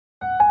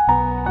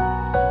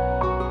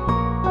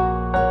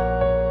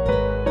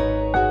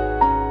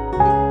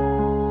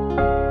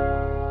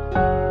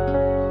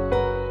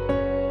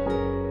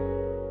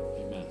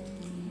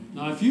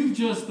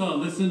just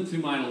listened to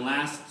my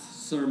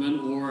last sermon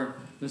or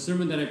the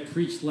sermon that I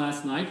preached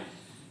last night,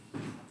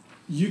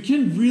 you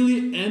can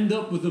really end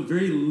up with a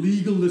very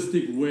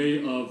legalistic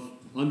way of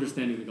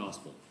understanding the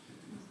gospel.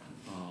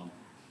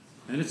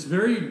 And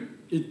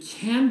it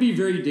can be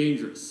very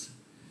dangerous.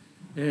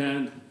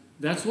 And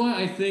that's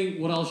why I think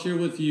what I'll share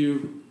with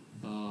you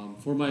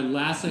for my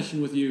last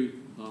session with you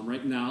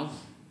right now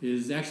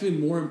is actually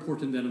more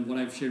important than what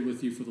I've shared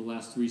with you for the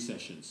last 3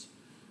 sessions.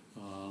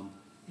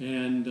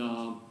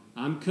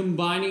 I'm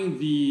combining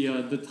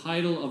the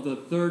title of the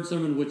third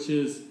sermon, which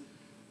is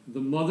The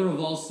Mother of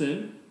All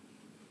Sin,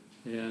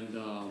 and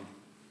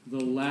the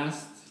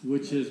last,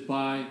 which is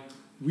by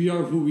We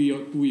Are Who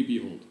We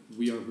Behold.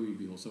 We Are Who We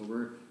Behold. So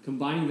we're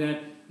combining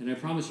that, and I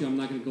promise you I'm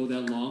not going to go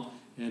that long.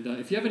 And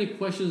if you have any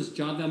questions,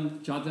 jot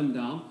them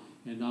down,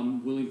 and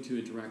I'm willing to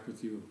interact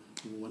with you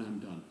when I'm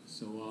done.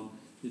 So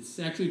it's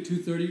actually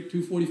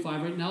 2:45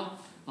 right now.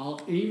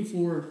 I'll aim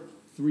for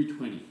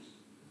 3:20.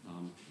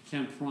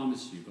 Can't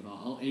promise you, but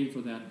I'll aim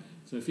for that.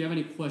 So if you have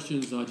any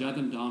questions, jot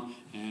them down,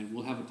 and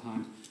we'll have a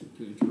time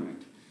to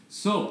interact.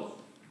 So,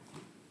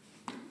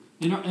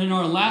 in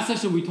our last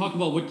session, we talked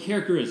about what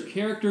character is.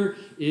 Character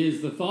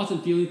is the thoughts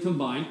and feelings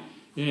combined,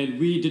 and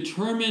we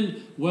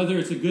determine whether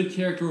it's a good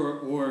character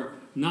or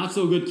not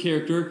so good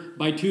character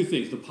by 2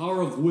 things: the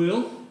power of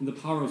will and the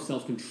power of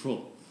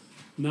self-control.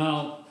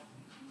 Now,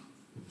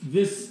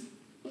 it's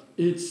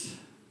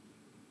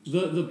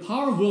the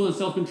power of will and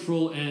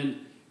self-control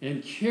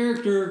and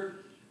character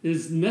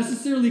is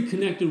necessarily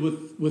connected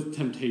with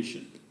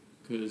temptation,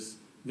 because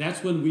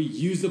that's when we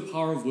use the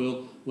power of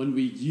will, when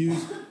we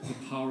use the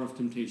power of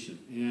temptation.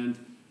 And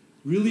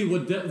really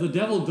what the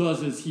devil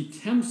does is he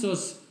tempts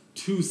us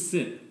to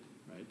sin,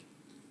 right?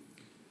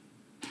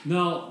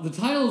 Now, the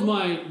title of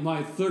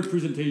my third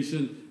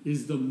presentation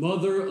is The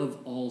Mother of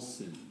All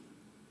Sin.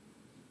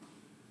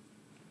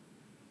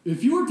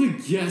 If you were to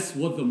guess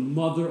what the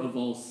mother of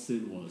all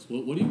sin was,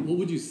 what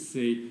would you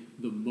say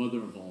the mother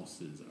of all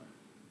sins are?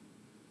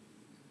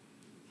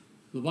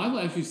 The Bible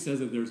actually says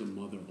that there's a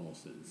mother of all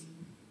sins.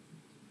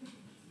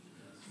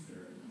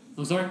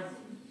 I'm sorry?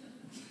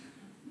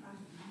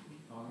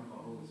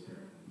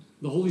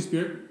 The Holy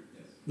Spirit?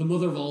 Yes. The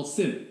mother of all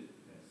sin?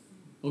 Yes.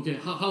 Okay,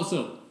 how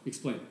so?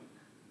 Explain.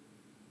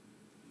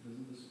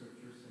 Doesn't the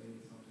scripture say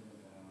something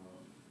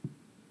about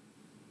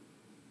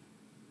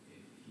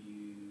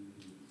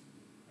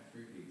I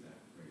forget the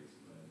exact phrase,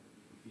 but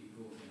if you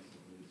go against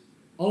the Holy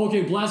Spirit. Oh,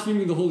 okay,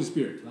 blaspheming the Holy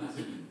Spirit.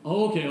 Blaspheming.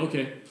 Oh,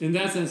 okay. In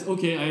that sense,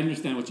 okay, I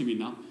understand what you mean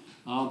now.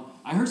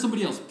 I heard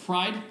somebody else.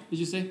 Pride, did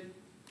you say?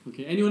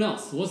 Okay, anyone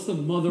else? What's the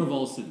mother of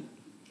all sin?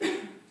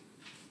 Let's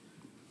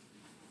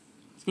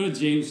go to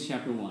James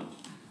chapter 1.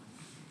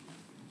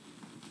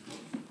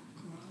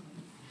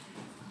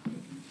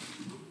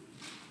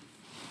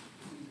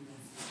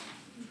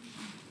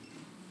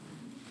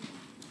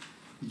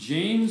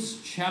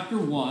 James chapter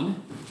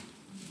 1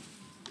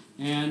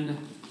 and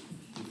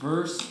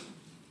verse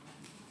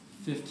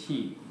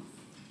 15.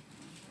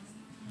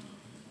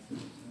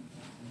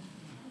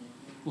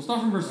 We'll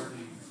start from verse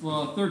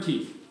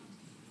 13.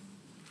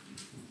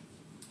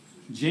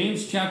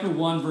 James chapter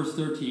 1, verse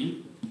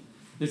 13.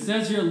 It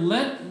says here,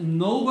 let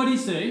nobody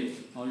say...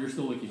 Oh, you're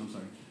still looking, I'm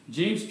sorry.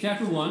 James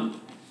chapter 1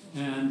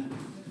 and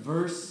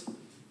verse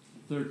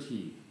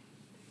 13.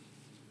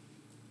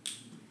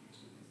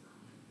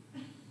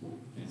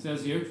 It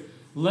says here,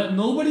 let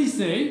nobody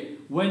say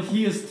when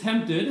he is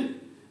tempted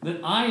that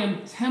I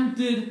am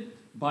tempted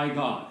by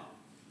God.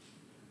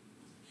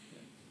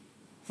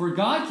 For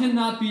God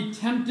cannot be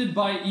tempted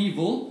by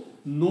evil,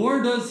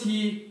 nor does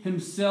he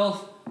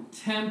himself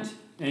tempt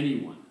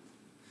anyone.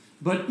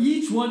 But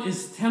each one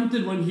is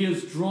tempted when he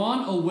is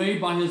drawn away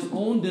by his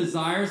own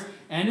desires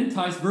and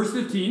enticed. Verse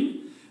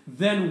 15,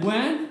 then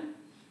when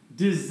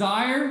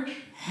desire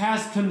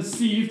has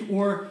conceived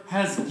or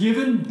has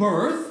given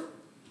birth,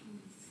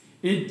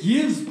 it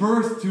gives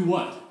birth to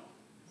what?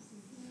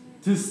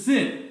 To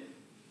sin.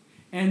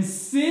 And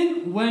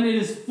sin, when it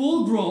is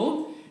full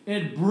grown,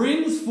 it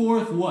brings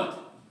forth what?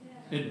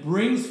 It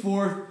brings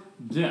forth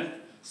death.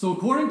 So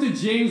according to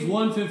James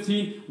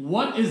 1:15,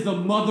 what is the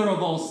mother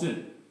of all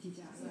sin?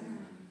 Desire.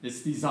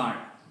 It's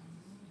desire.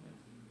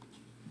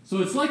 So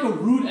it's like a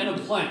root and a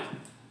plant.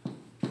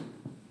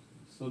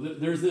 So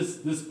there's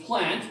this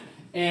plant,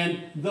 and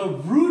the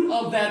root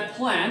of that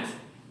plant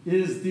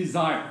is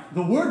desire.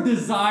 The word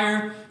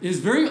desire is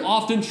very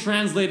often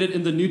translated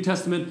in the New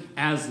Testament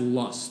as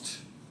lust.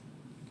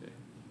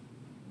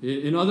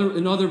 Okay. In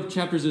other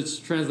chapters, it's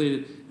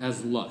translated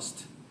as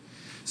lust.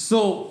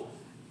 So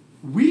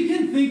we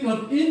can think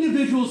of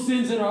individual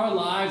sins in our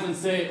lives and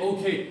say,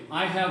 okay,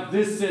 I have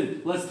this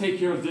sin, let's take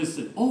care of this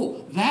sin.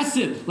 Oh, that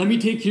sin, let me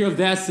take care of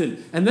that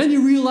sin. And then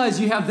you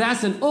realize you have that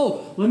sin.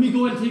 Oh, let me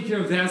go and take care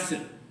of that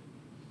sin.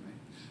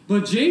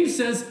 But James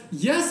says,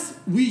 yes,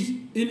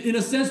 in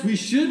a sense, we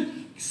should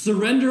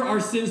surrender our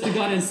sins to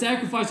God and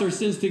sacrifice our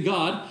sins to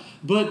God,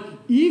 But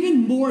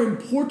even more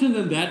important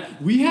than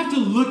that, we have to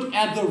look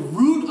at the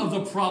root of the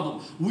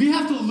problem. We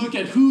have to look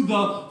at who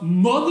the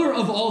mother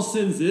of all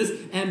sins is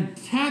and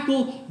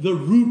tackle the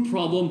root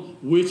problem,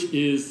 which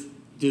is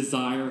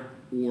desire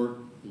or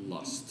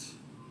lust.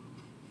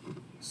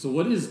 So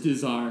what is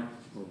desire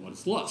or what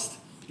is lust?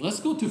 Let's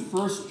go to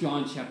 1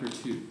 John chapter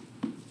 2.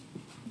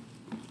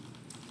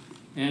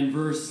 And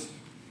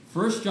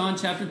 1 John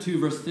chapter 2,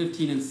 verse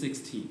 15 and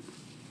 16.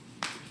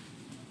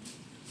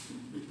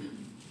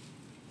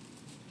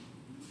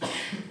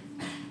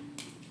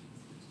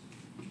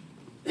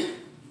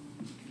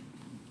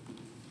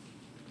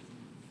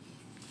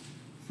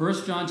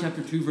 First John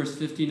chapter 2, verse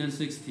 15 and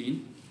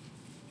 16.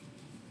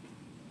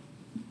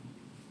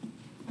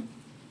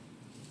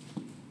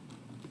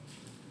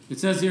 It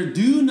says here,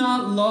 "Do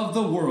not love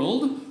the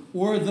world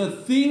or the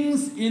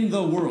things in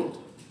the world.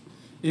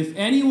 If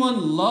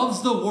anyone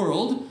loves the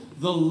world,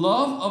 the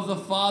love of the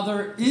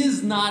Father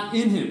is not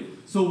in him."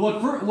 So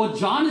what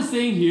John is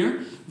saying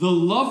here, the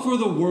love for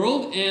the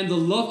world and the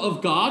love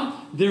of God,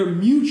 they're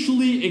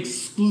mutually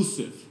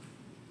exclusive.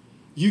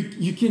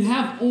 You can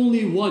have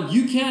only one.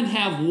 You can't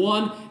have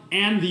one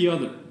and the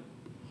other.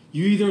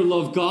 You either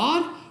love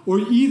God or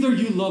either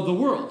you love the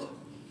world.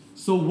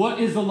 So what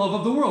is the love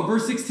of the world?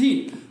 Verse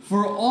 16.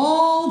 "For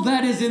all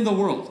that is in the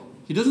world."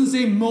 He doesn't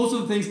say most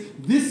of the things.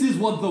 This is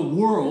what the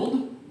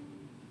world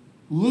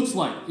looks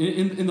like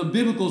in the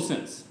biblical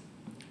sense.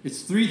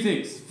 It's three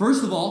things.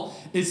 First of all,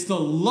 it's the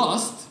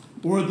lust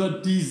or the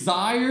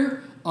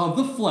desire of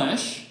the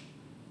flesh.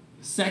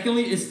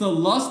 Secondly, it's the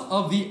lust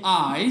of the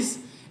eyes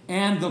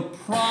and the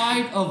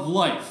pride of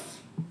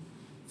life.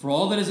 For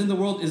all that is in the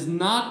world is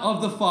not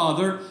of the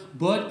Father,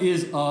 but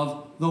is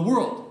of the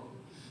world.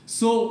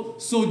 So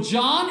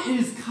John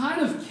is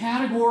kind of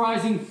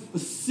categorizing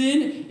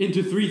sin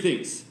into three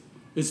things.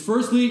 It's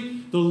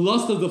firstly the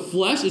lust of the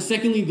flesh, it's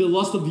secondly the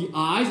lust of the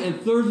eyes,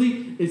 and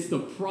thirdly it's the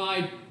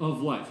pride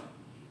of life.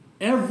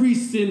 Every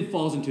sin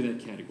falls into that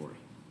category.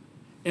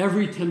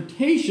 Every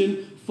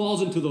temptation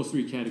falls into those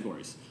three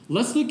categories.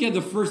 Let's look at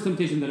the first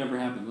temptation that ever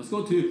happened. Let's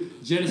go to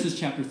Genesis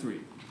chapter 3.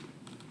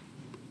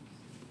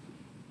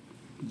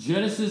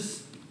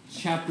 Genesis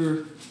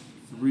chapter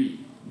 3.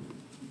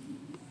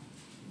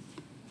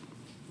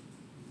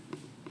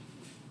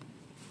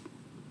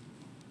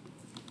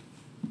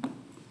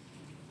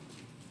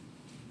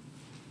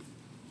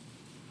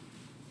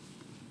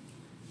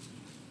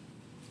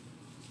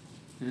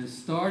 And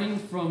starting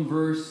from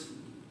verse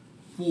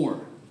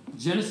 4.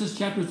 Genesis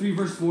chapter 3,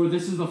 verse 4.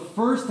 This is the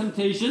first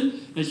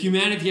temptation that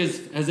humanity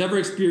has ever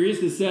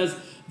experienced. It says,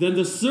 "Then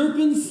the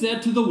serpent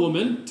said to the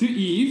woman," to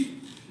Eve,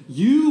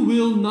 "You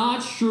will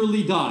not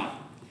surely die.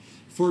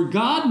 For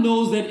God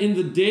knows that in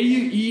the day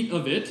you eat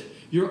of it,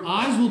 your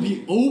eyes will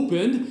be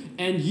opened,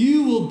 and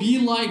you will be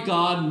like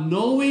God,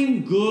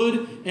 knowing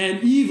good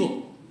and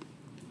evil."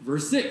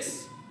 Verse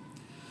 6.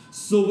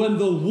 "So when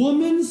the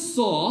woman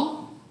saw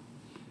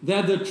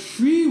that the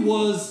tree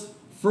was,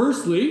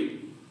 firstly,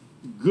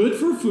 good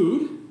for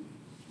food,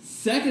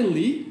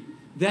 secondly,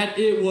 that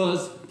it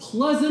was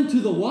pleasant to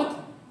the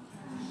what?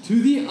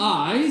 To the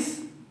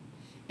eyes,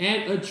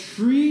 and a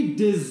tree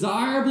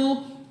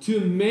desirable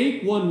to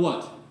make one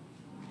what?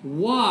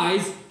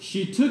 Wise,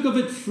 she took of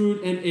its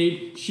fruit and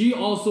ate. She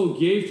also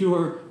gave to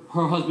her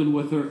husband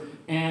with her,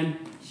 and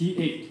he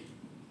ate."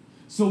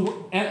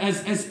 So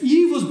as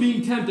Eve was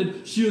being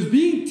tempted, she was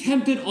being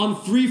tempted on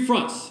three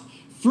fronts.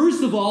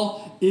 First of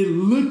all, it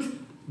looked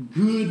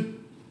good.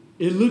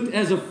 It looked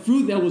as a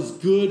fruit that was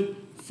good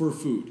for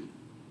food.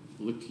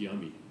 It looked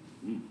yummy.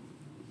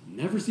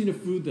 Never seen a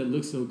food that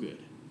looked so good.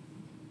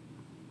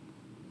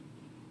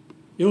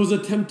 It was a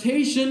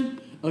temptation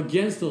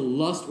against the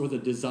lust or the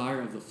desire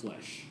of the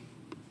flesh.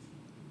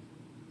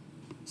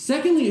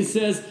 Secondly, it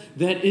says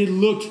that it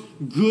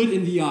looked good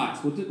in the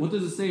eyes. What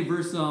does it say?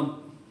 Verse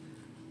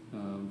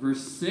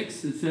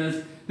 6, it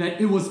says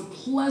that it was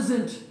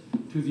pleasant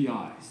to the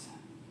eyes.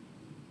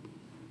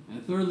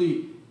 And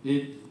thirdly,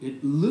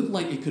 it looked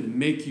like it could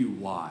make you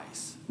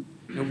wise.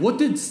 And what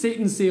did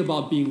Satan say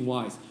about being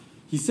wise?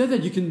 He said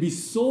that you can be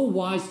so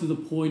wise to the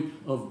point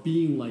of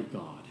being like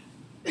God.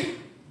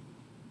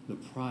 The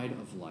pride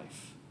of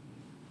life.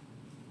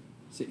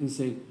 Satan's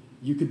saying,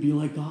 you could be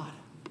like God.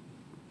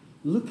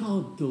 Look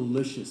how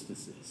delicious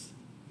this is.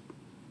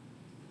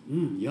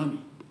 Yummy.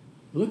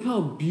 Look how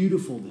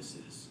beautiful this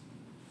is.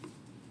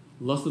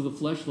 Lust of the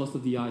flesh, lust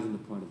of the eyes, and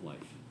the pride of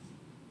life.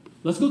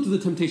 Let's go to the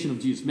temptation of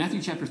Jesus.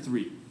 Matthew chapter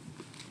 3.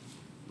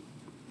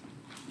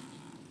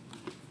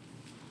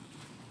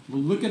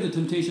 We'll look at the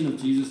temptation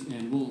of Jesus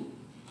and we'll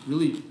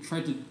really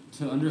try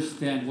to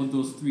understand what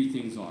those three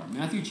things are.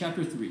 Matthew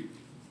chapter 3.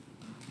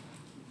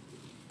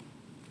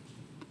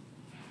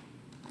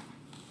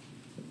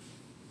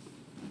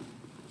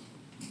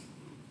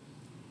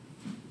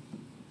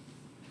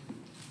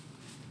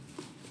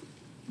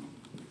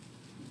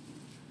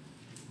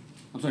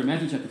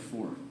 Matthew chapter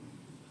 4.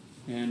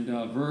 And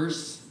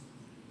verse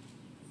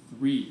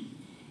 3.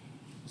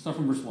 Let's start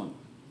from verse 1.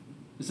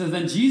 It says,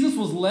 "Then Jesus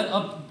was led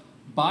up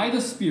by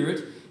the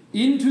Spirit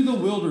into the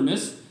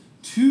wilderness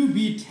to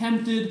be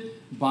tempted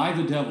by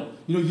the devil.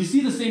 You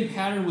see the same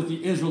pattern with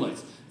the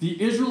Israelites.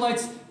 The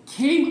Israelites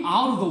came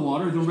out of the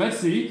water, the Red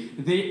Sea.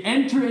 They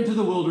enter into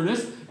the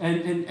wilderness.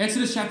 And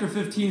Exodus chapter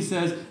 15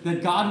 says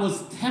that God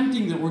was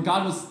tempting them, or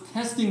God was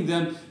testing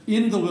them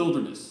in the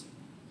wilderness.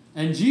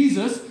 And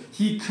Jesus,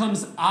 he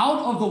comes out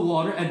of the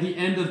water at the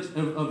end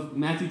of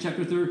Matthew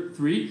chapter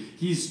 3.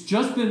 He's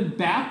just been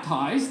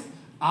baptized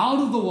out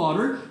of the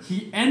water.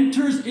 He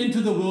enters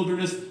into the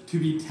wilderness to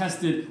be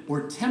tested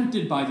or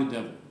tempted by the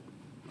devil.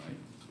 Right?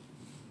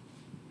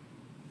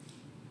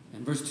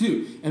 And verse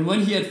 2, and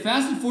when he had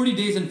fasted 40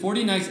 days and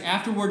 40 nights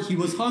afterward, he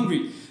was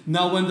hungry.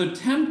 Now when the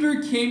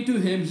tempter came to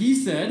him, he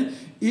said,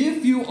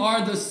 if you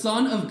are the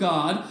Son of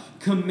God,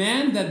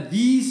 command that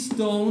these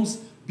stones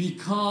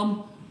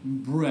become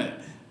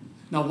bread.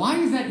 Now, why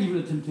is that even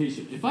a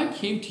temptation? If I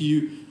came to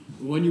you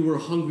when you were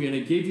hungry and I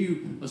gave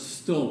you a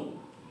stone,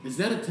 is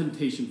that a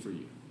temptation for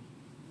you?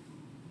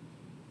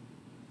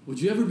 Would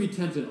you ever be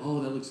tempted,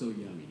 oh, that looks so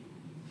yummy?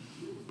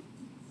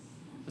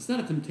 That's not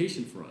a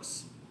temptation for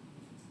us.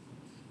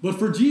 But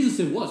for Jesus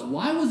it was.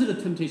 Why was it a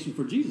temptation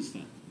for Jesus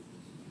then?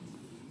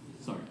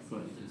 Sorry, go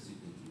ahead.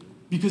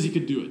 Because he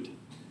could do it.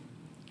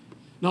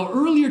 Now,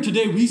 earlier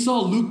today, we saw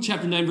Luke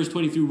chapter 9, verse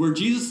 23, where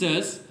Jesus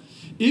says,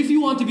 if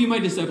you want to be my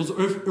disciples,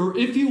 or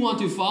if you want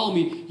to follow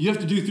me, you have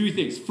to do 3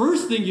 things.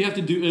 First thing you have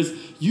to do is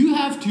you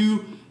have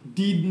to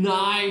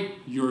deny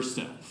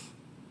yourself.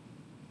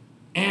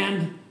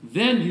 And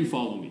then you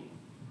follow me.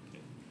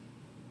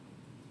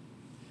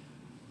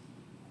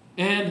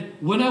 And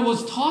when I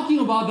was talking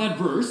about that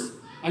verse,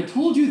 I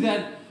told you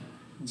that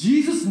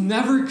Jesus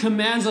never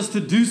commands us to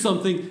do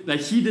something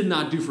that he did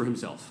not do for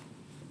himself.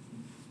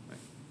 Right?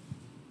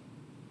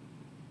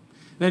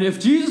 And if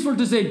Jesus were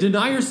to say,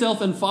 deny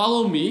yourself and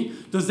follow me,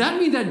 does that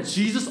mean that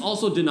Jesus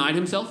also denied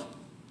himself?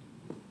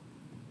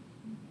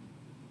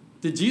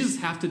 Did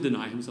Jesus have to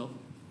deny himself?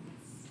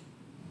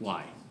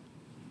 Why?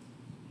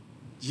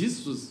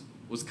 Jesus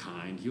was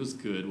kind. He was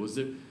good.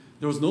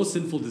 There was no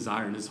sinful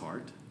desire in his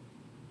heart.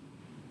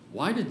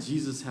 Why did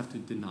Jesus have to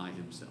deny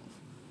himself?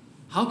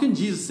 How can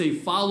Jesus say,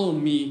 follow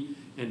me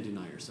and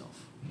deny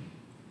yourself?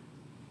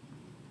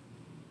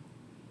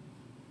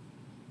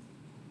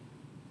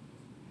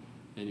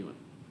 Anyone?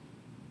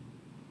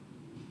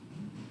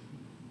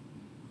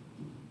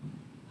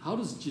 How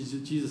does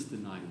Jesus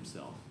deny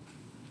himself?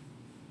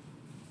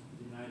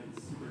 He denied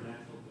his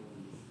supernatural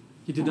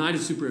abilities. He denied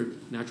his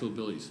supernatural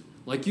abilities.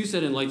 Like you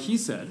said and like he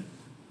said,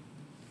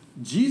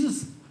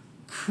 Jesus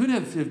could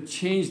have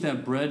changed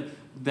that bread,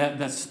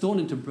 that stone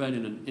into bread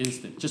in an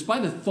instant, just by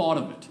the thought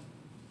of it.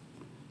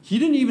 He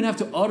didn't even have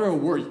to utter a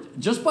word.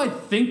 Just by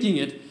thinking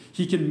it,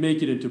 he can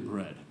make it into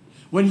bread.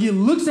 When he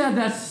looks at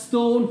that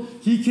stone,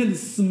 he can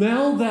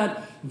smell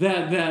that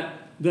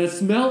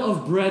smell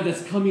of bread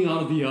that's coming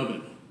out of the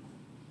oven,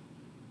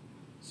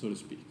 so to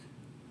speak.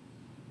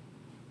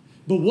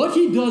 But what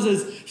he does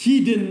is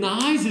he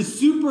denies his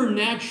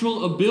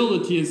supernatural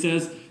ability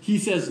and he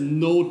says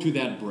no to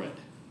that bread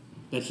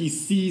that he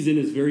sees in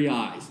his very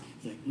eyes.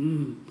 He's like,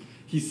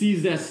 He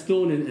sees that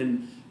stone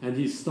and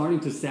he's starting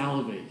to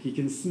salivate. He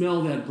can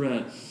smell that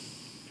bread.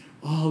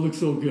 Oh, it looks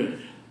so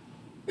good.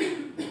 But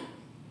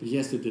he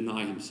has to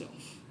deny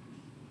himself.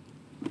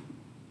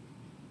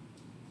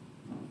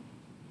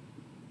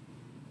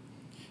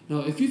 Now,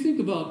 if you think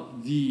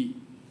about the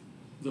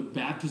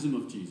baptism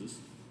of Jesus,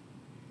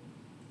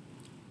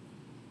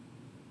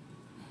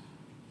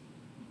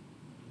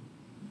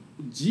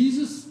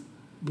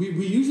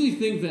 we usually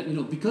think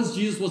that, because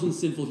Jesus wasn't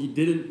sinful, he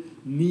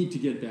didn't need to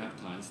get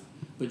baptized.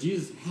 But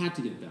Jesus had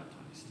to get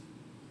baptized.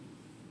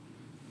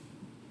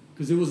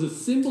 Because it was a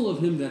symbol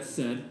of him that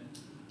said,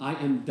 I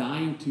am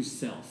dying to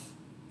self.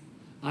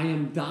 I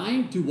am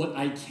dying to what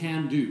I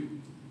can do.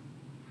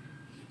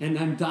 And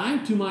I'm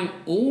dying to my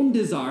own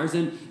desires.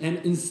 And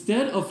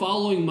instead of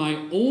following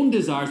my own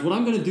desires, what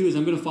I'm going to do is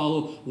I'm going to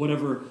follow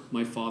whatever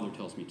my Father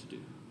tells me to do.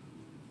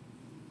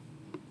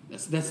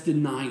 That's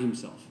denying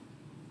himself.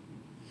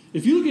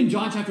 If you look in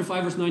John chapter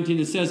 5, verse 19,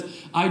 it says,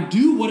 I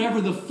do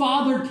whatever the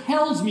Father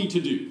tells me to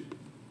do.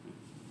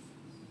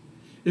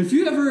 If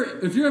you're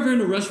ever in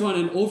a restaurant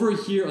and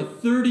overhear a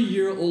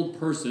 30-year-old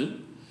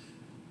person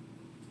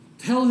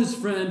tell his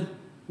friend,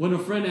 when a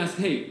friend asks,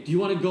 hey, do you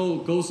want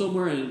to go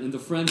somewhere? And the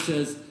friend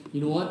says,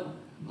 you know what?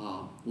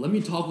 Let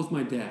me talk with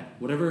my dad.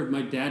 Whatever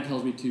my dad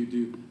tells me to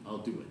do, I'll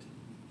do it.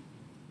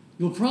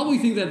 You'll probably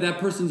think that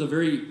person's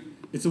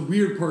it's a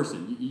weird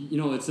person.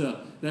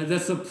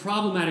 That's a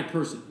problematic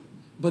person.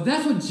 But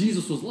that's what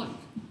Jesus was like.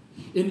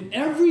 In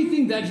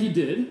everything that he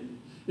did,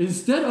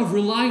 instead of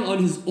relying on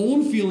his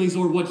own feelings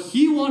or what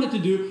he wanted to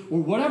do or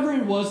whatever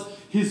it was,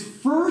 his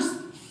first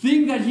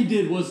thing that he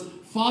did was,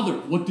 Father,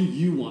 what do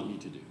you want me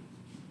to do?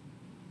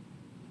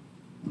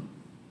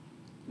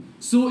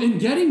 So in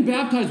getting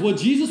baptized, what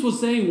Jesus was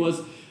saying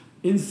was,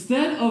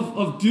 instead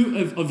of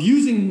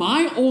using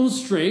my own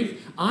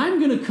strength, I'm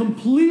going to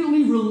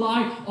completely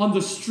rely on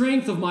the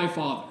strength of my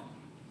Father.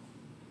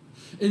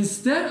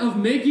 Instead of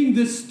making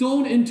this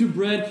stone into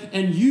bread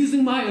and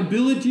using my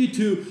ability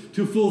to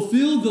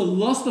fulfill the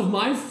lust of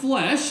my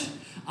flesh,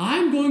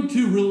 I'm going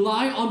to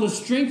rely on the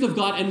strength of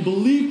God and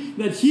believe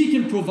that He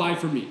can provide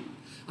for me.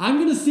 I'm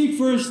going to seek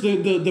first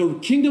the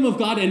kingdom of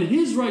God and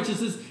His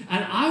righteousness,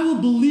 and I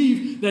will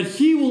believe that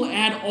He will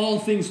add all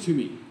things to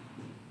me.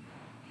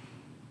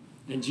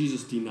 And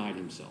Jesus denied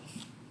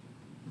Himself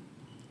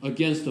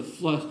against the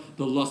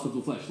lust of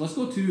the flesh. Let's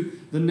go to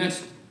the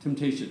next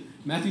temptation.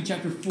 Matthew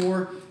chapter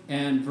 4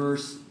 and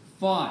verse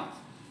 5.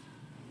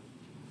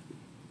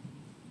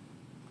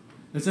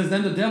 It says,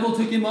 "Then the devil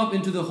took him up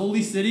into the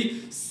holy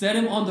city, set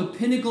him on the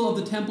pinnacle of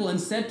the temple,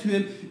 and said to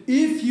him,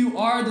 'If you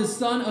are the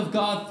Son of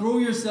God, throw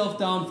yourself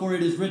down, for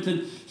it is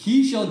written,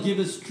 He shall give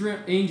His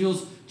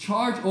angels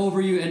charge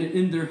over you, and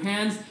in their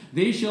hands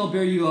they shall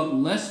bear you up,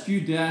 lest you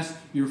dash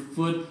your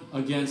foot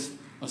against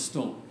a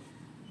stone.'"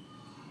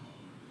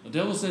 The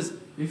devil says,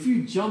 if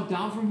you jump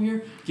down from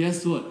here,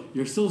 guess what?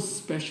 You're so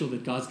special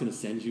that God's going to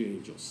send you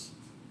angels.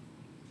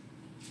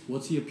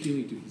 What's he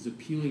appealing to? He's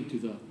appealing to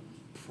the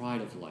pride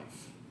of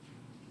life.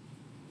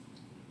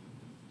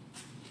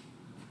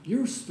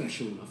 You're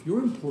special enough.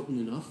 You're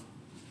important enough.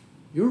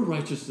 You're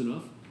righteous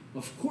enough.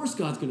 Of course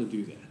God's going to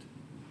do that.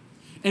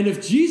 And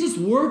if Jesus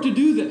were to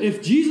do that,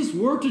 if Jesus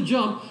were to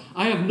jump,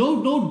 I have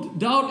no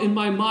doubt in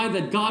my mind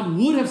that God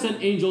would have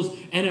sent angels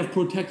and have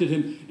protected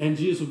him. And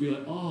Jesus would be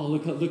like, oh,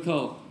 look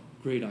how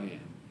great I am.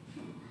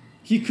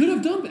 He could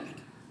have done that.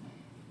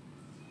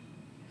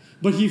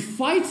 But he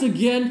fights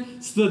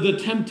against the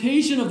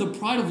temptation of the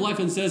pride of life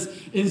and says,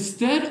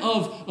 instead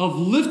of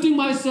lifting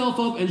myself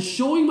up and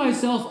showing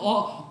myself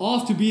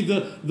off to be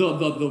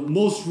the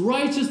most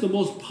righteous, the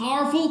most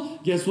powerful,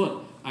 guess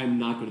what? I'm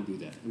not going to do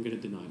that. I'm going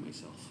to deny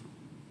myself.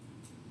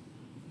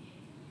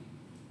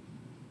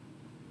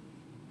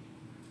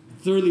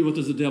 Thirdly, what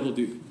does the devil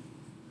do?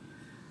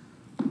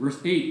 Verse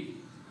 8.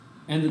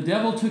 "And the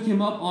devil took him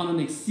up on an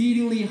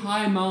exceedingly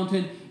high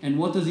mountain, and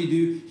what does he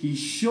do? He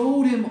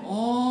showed him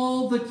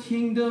all the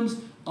kingdoms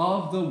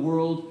of the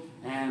world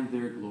and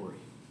their glory."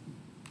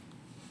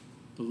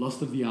 The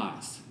lust of the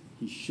eyes.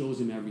 He shows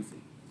him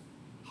everything.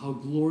 How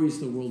glorious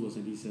the world was,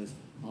 and he says,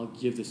 I'll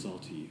give this all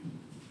to you.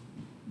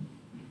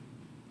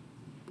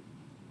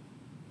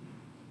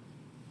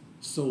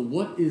 So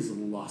what is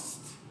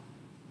lust?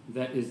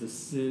 That is the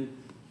sin,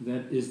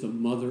 that is the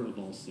mother of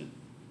all sin.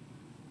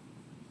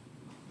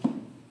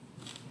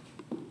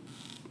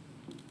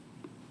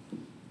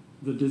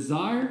 The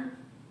desire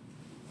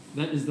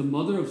that is the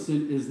mother of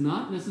sin is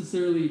not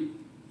necessarily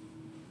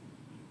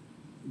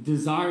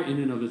desire in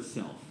and of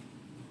itself.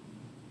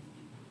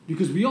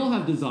 Because we all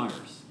have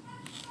desires.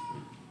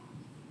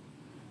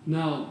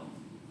 Now,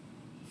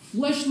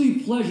 fleshly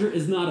pleasure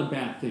is not a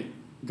bad thing.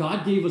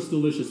 God gave us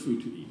delicious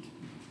food to eat.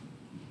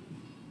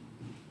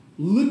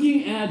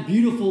 Looking at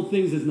beautiful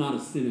things is not a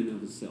sin in and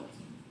of itself.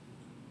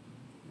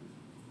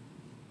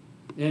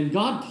 And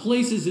God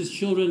places his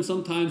children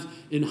sometimes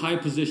in high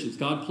positions.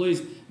 God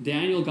placed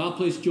Daniel, God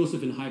placed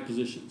Joseph in high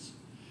positions.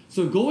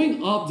 So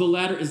going up the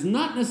ladder is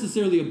not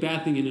necessarily a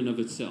bad thing in and of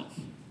itself.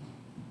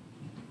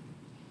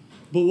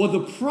 But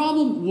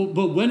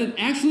when it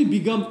actually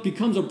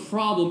becomes a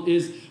problem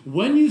is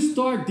when you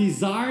start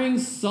desiring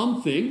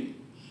something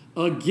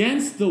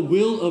against the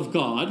will of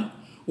God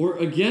or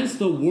against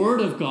the word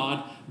of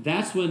God,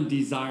 that's when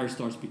desire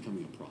starts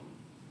becoming a problem.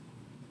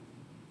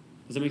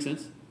 Does that make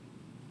sense?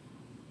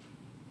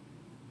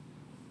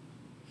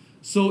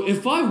 So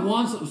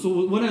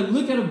when I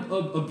look at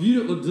a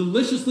beautiful, a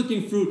delicious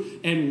looking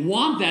fruit and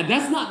want that,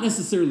 that's not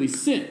necessarily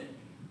sin.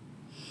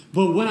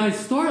 But when I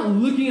start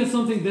looking at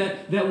something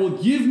that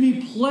will give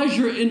me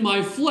pleasure in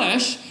my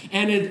flesh,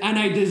 and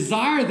I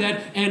desire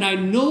that, and I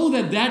know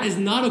that is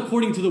not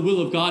according to the will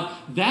of God,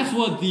 that's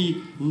what the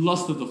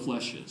lust of the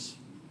flesh is.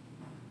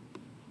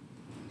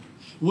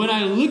 When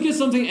I look at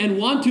something and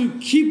want to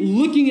keep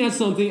looking at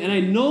something, and I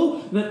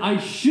know that I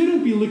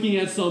shouldn't be looking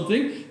at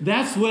something,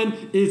 that's when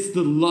it's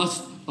the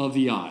lust of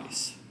the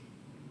eyes.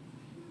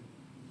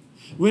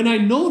 When I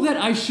know that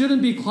I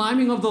shouldn't be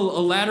climbing up a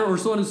ladder or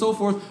so on and so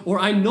forth, or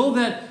I know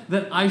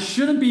that I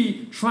shouldn't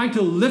be trying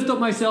to lift up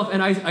myself,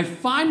 and I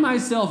find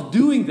myself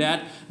doing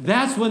that,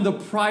 that's when the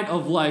pride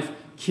of life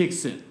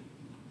kicks in.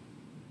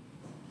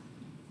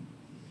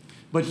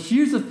 But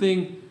here's the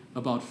thing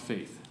about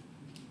faith.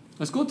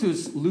 Let's go to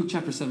Luke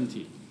chapter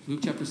 17. Luke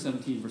chapter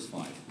 17, verse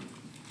 5.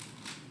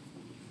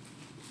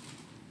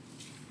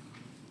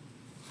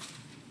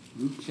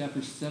 Luke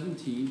chapter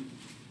 17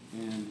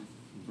 and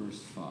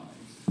verse 5.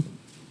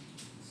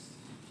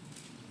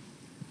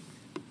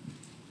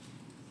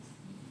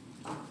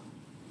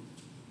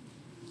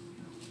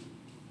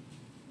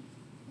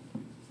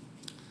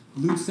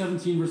 Luke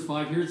 17, verse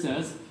 5, here it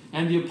says,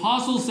 "And the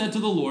apostles said to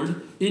the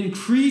Lord,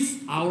 'Increase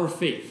our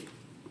faith.'"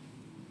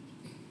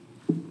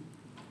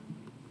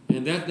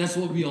 And that's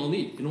what we all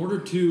need. In order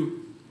to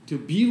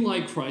be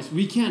like Christ,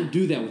 we can't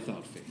do that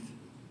without faith.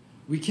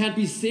 We can't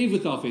be saved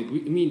without faith.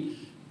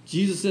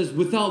 Jesus says,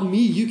 without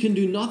me, you can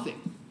do nothing.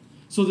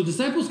 So the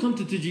disciples come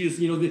to Jesus,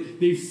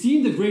 they've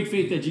seen the great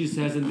faith that Jesus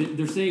has, and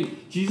they're saying,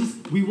 Jesus,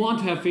 we want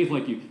to have faith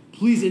like you.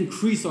 Please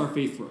increase our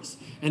faith for us.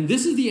 And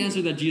this is the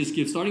answer that Jesus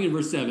gives, starting in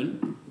verse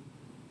 7.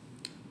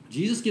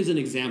 Jesus gives an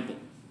example.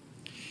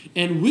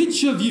 And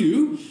which of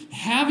you,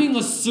 having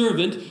a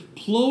servant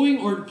plowing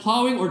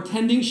or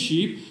tending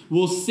sheep,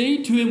 will say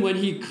to him when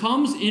he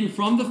comes in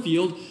from the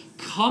field,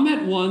 'Come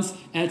at once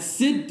and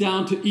sit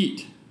down to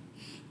eat'?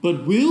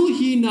 But will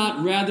he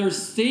not rather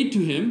say to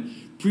him,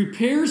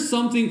 'Prepare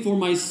something for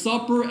my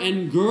supper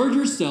and gird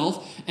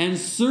yourself and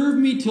serve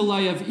me till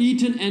I have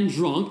eaten and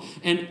drunk,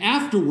 and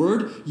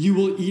afterward you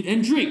will eat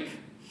and drink'?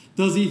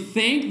 Does he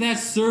thank that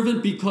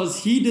servant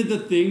because he did the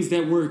things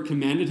that were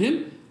commanded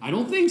him? I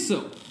don't think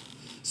so.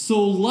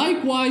 So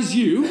likewise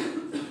you,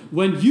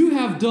 when you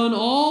have done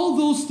all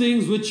those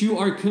things which you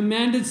are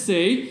commanded,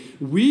 say,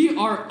 'We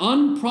are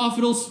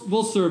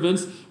unprofitable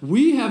servants.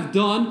 We have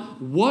done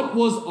what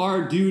was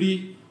our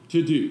duty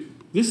to do.'"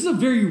 This is a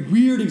very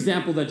weird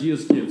example that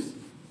Jesus gives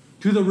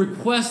to the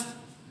request,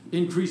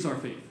 increase our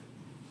faith.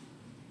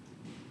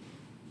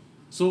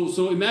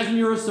 So imagine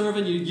you're a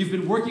servant, you've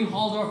been working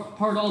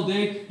hard all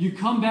day, you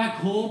come back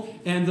home,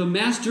 and the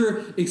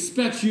master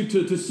expects you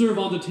to serve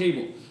on the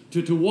table,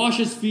 to wash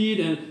his feet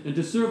and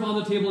to serve on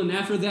the table, and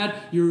after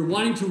that, you're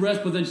wanting to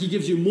rest, but then he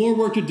gives you more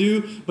work to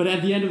do, but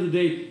at the end of the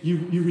day,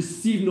 you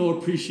receive no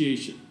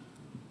appreciation.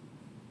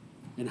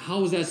 And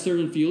how is that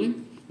servant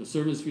feeling? The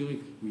servant's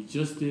feeling, we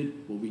just did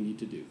what we need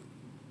to do.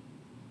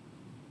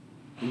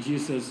 And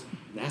Jesus says,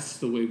 that's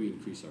the way we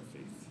increase our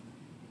faith.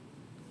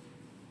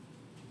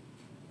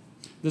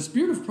 The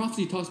spirit of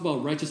prophecy talks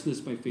about righteousness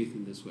by faith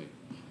in this way.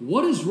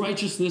 What is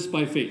righteousness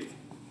by faith?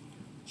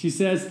 She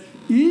says,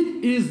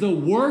 it is the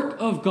work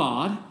of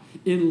God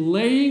in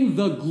laying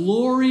the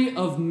glory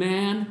of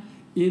man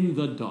in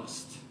the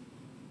dust.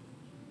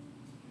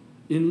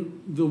 In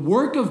the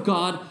work of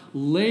God,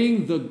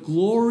 laying the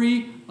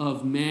glory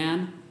of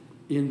man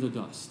in the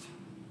dust.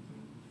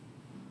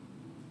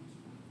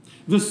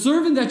 The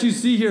servant that you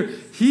see here,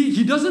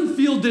 he doesn't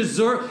feel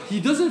he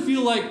doesn't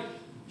feel like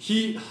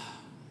he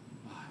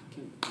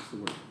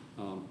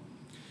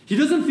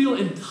doesn't feel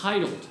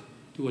entitled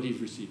to what he's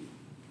receiving.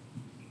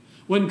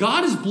 When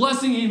God is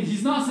blessing him,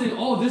 he's not saying,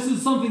 "Oh, this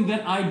is something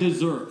that I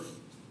deserve."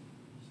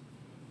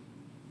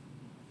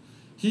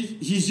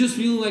 He's just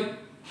feeling like,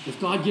 if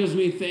God gives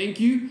me, thank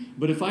you,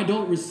 but if I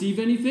don't receive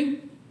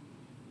anything,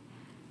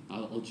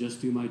 I'll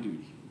just do my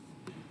duty.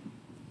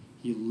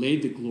 He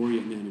laid the glory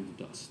of man in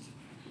the dust.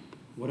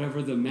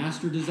 Whatever the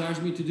master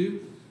desires me to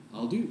do,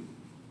 I'll do.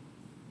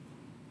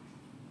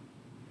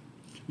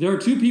 There are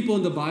two people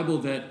in the Bible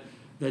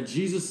that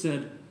Jesus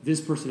said,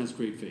 this person has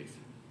great faith.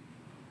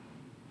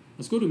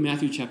 Let's go to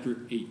Matthew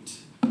chapter 8.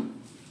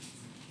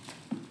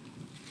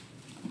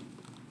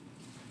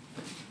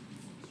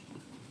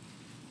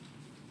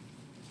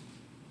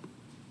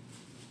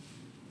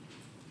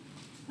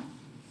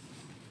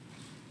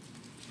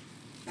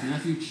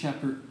 Matthew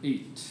chapter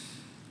 8.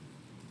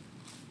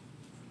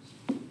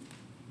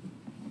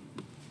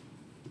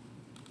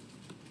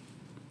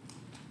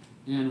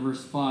 And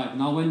verse 5.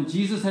 Now when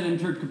Jesus had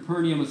entered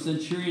Capernaum, a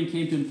centurion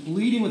came to him,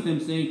 pleading with him,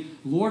 saying,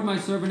 "Lord, my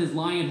servant is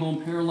lying at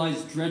home,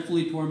 paralyzed,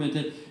 dreadfully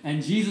tormented."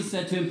 And Jesus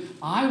said to him,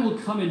 "I will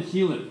come and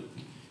heal him."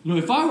 You know,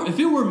 if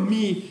it were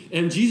me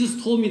and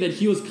Jesus told me that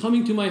he was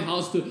coming to my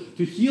house to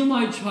heal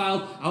my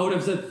child, I would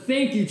have said,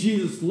 "Thank you,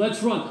 Jesus,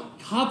 let's run.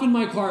 Hop in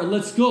my car,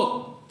 let's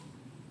go."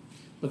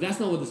 But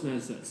that's not what this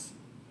man says.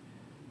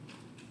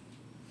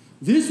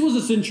 This was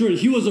a centurion.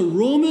 He was a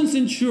Roman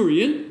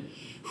centurion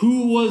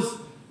who was,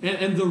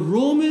 and the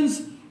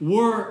Romans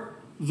were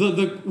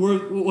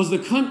Rome was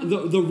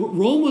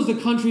the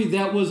country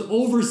that was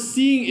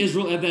overseeing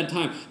Israel at that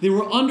time. They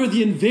were under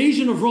the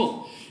invasion of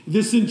Rome.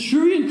 The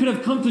centurion could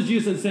have come to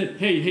Jesus and said,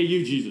 hey,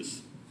 you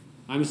Jesus,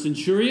 I'm a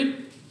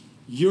centurion.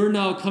 You're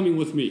now coming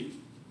with me.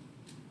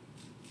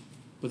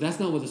 But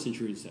that's not what the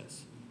centurion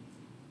says.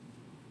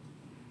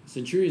 The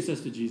centurion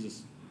says to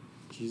Jesus,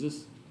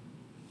 "Jesus,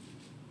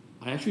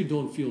 I actually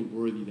don't feel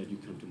worthy that you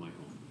come to my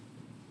home.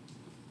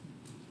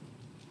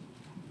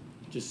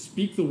 Just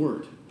speak the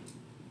word.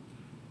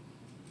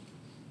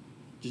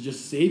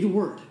 Just say the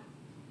word,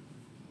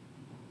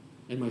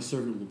 and my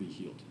servant will be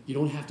healed. You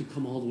don't have to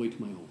come all the way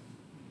to my home."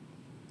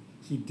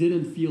 He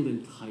didn't feel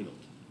entitled.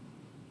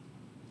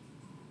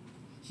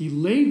 He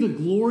laid the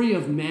glory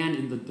of man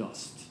in the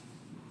dust.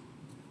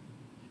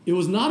 It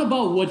was not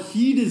about what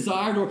he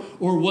desired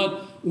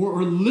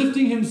or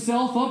lifting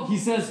himself up. He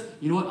says,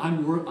 "You know what?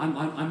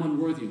 I'm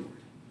unworthy, Lord.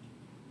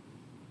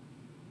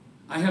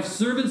 I have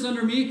servants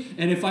under me,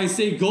 and if I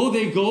say go,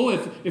 they go.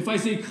 If I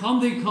say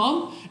come, they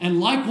come. And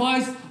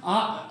likewise,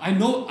 I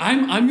know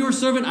I'm your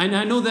servant, and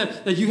I know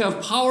that you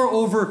have power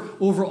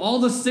over all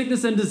the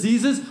sickness and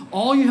diseases.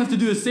 All you have to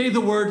do is say the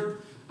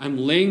word, I'm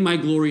laying my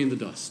glory in the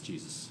dust,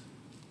 Jesus."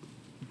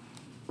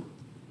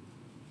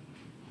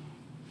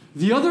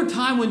 The other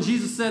time when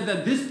Jesus said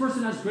that this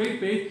person has great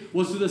faith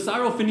was to the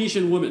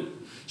Syrophoenician woman.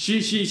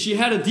 She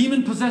had a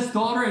demon-possessed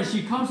daughter, and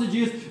she comes to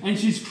Jesus, and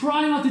she's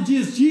crying out to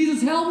Jesus,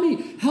 "Jesus, help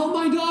me! Help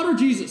my daughter,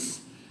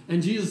 Jesus!"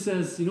 And Jesus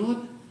says, "You know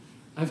what?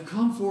 I've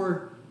come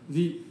for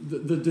the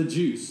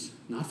Jews,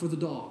 not for the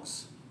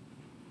dogs."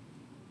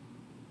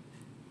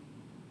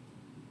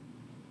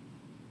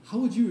 How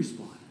would you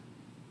respond?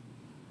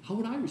 How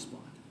would I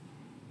respond?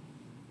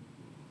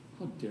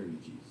 How dare you,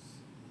 Jesus?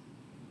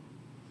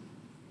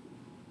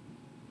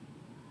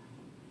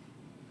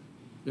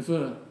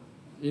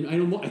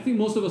 I think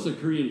most of us are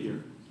Korean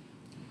here.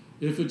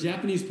 If a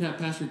Japanese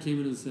pastor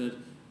came in and said,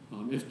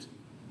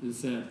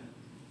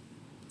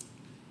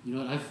 you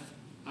know what,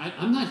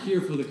 I'm not here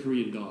for the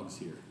Korean dogs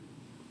here.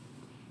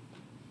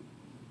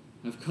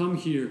 I've come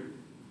here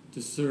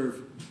to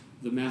serve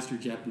the master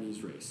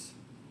Japanese race.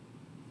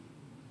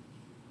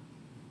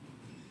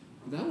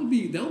 That would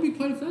be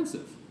quite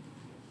offensive.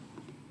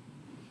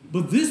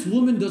 But this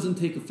woman doesn't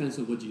take offense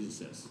at what Jesus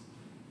says.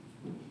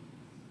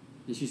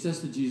 And she says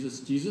to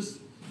Jesus, Jesus,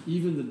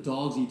 even the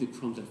dogs eat the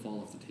crumbs that fall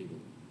off the table.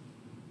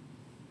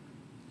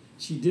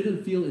 She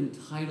didn't feel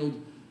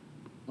entitled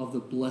of the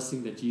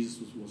blessing that Jesus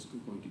was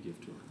going to give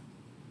to her.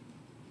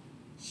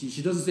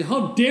 She doesn't say,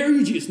 how dare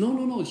you, Jesus?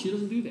 No. She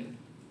doesn't do that.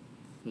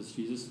 That's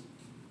Jesus.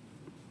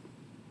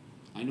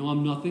 I know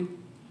I'm nothing.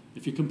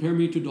 If you compare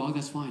me to a dog,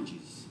 that's fine,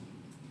 Jesus.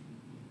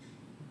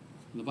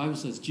 And the Bible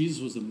says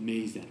Jesus was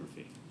amazed at her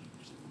faith.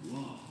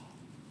 Whoa.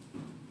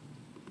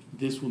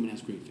 This woman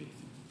has great faith.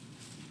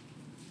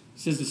 It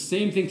says the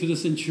same thing to the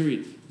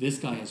centurion. This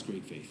guy has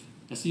great faith.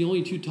 That's the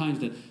only two times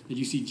that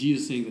you see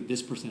Jesus saying that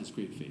this person has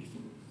great faith.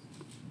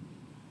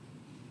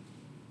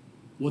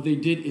 What they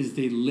did is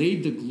they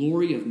laid the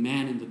glory of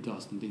man in the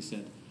dust. And they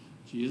said,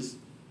 Jesus,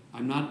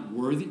 I'm not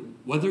worthy.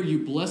 Whether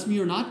you bless me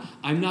or not,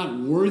 I'm not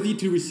worthy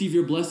to receive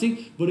your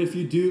blessing. But if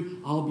you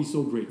do, I'll be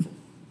so grateful.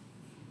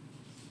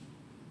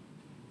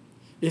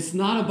 It's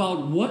not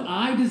about what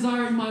I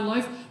desire in my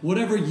life.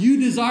 Whatever you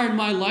desire in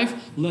my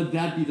life, let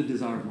that be the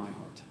desire of my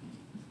heart.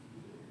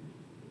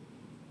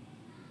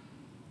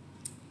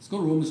 Let's go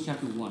to Romans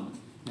chapter 1.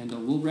 And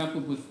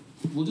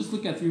we'll just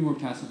look at 3 more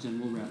passages and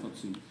we'll wrap up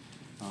soon.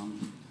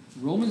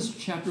 Romans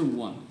chapter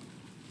 1.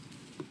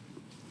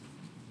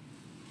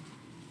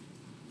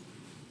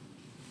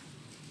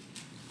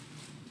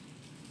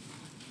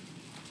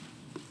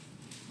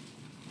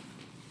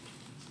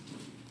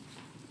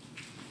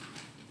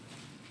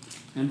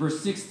 And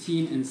verse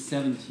 16 and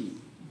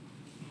 17.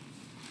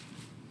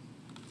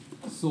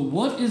 So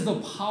what is the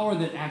power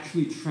that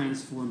actually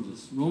transforms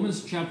us?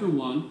 Romans chapter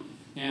 1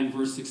 and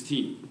verse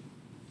 16.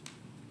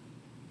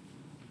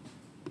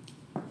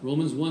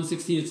 Romans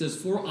 1:16, it says,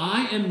 for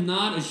I am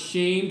not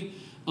ashamed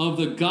of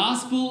the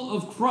gospel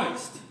of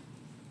Christ,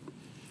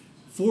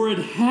 for it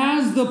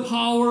has the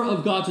power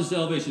of God to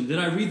salvation. Did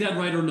I read that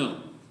right or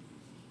no?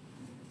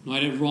 No, I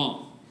did it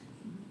wrong.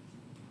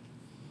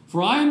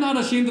 For I am not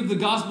ashamed of the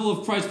gospel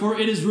of Christ, for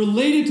it is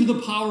related to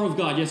the power of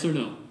God. Yes or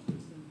no?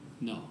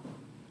 No.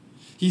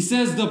 He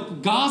says the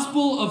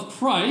gospel of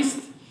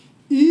Christ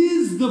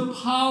is the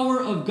power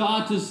of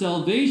God to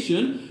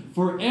salvation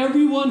for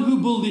everyone who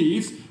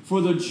believes, for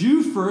the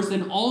Jew first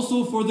and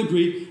also for the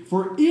Greek.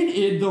 For in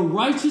it the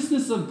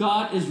righteousness of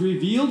God is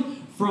revealed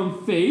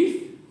from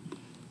faith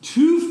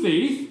to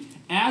faith,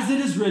 as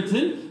it is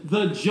written,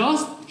 the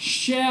just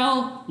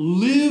shall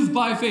live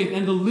by faith.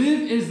 And the live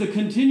is the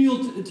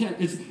continual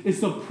tense. It's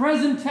the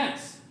present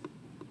tense.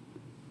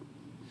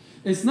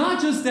 It's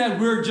not just that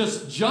we're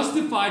just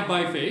justified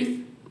by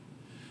faith.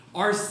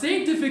 Our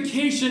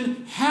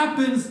sanctification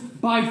happens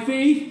by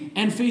faith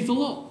and faith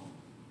alone.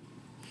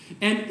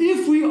 And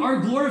if we are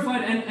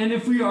glorified and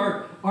if we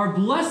are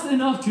blessed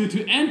enough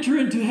to enter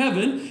into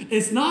heaven,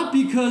 it's not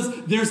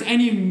because there's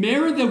any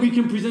merit that we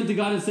can present to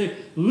God and say,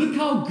 look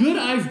how good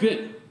I've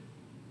been.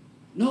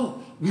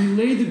 No, we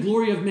lay the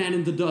glory of man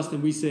in the dust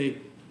and we say,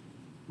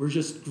 we're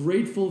just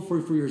grateful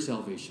for your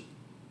salvation.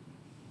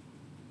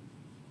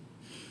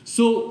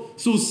 So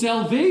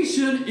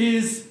salvation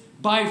is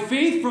by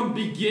faith from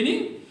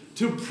beginning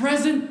to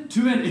present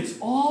to end. It's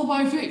all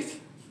by faith.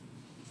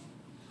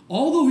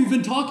 Although we've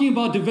been talking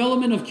about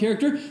development of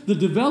character, the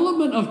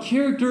development of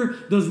character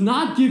does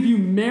not give you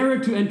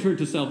merit to enter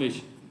into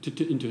salvation,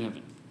 into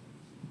heaven.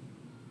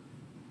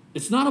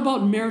 It's not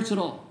about merits at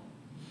all.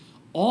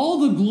 All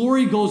the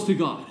glory goes to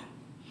God.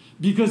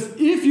 Because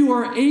if you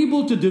are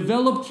able to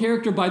develop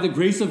character by the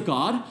grace of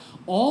God,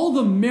 all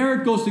the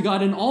merit goes to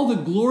God and all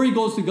the glory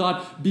goes to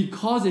God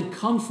because it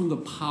comes from the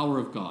power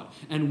of God.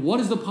 And what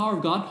is the power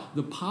of God?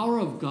 The power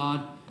of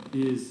God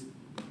is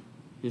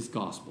His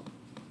gospel.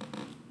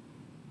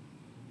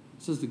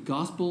 It says the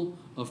gospel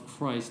of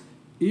Christ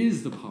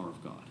is the power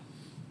of God.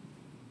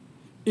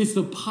 It's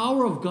the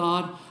power of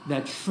God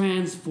that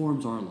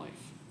transforms our life.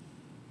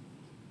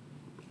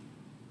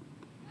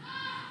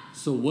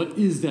 So what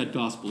is that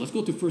gospel? Let's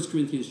go to 1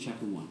 Corinthians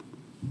chapter 1.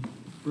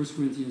 1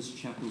 Corinthians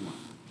chapter 1.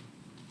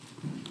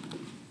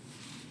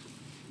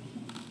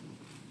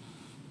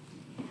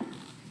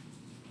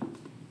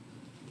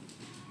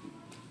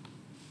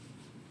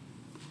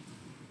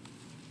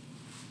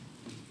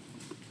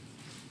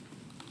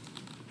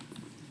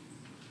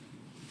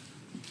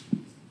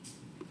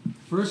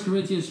 First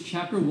Corinthians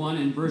chapter 1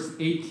 and verse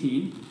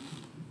 18.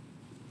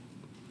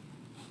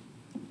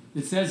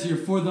 It says here,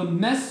 for the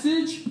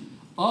message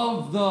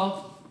of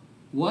the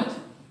what?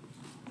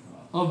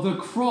 Of the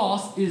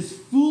cross is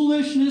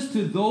foolishness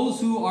to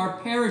those who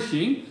are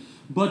perishing,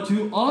 but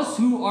to us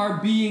who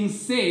are being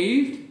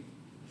saved,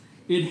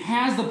 it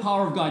has the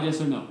power of God, yes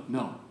or no?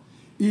 No.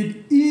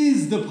 It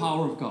is the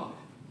power of God.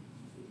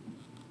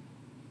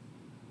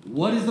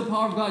 What is the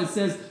power of God? It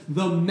says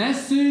the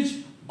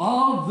message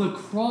of the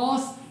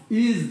cross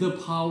is the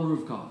power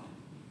of God.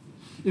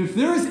 If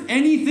there is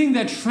anything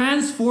that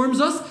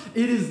transforms us,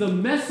 it is the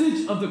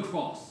message of the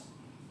cross.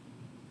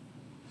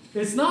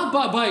 It's not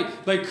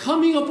by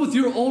coming up with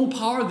your own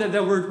power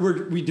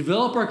that we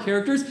develop our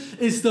characters.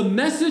 It's the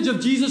message of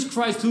Jesus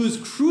Christ who is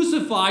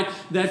crucified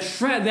that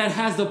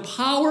has the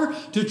power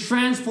to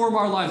transform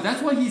our lives.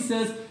 That's why he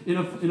says in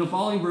a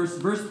following verse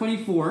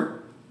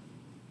 24,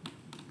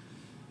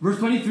 verse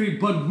 23,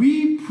 but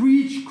we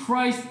preach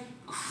Christ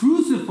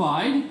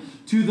crucified,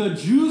 to the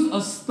Jews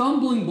a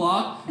stumbling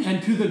block,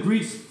 and to the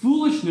Greeks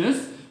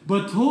foolishness,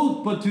 but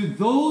to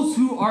those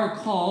who are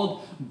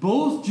called,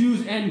 both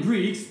Jews and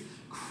Greeks,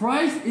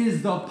 Christ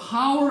is the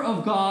power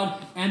of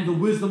God and the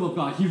wisdom of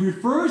God. He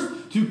refers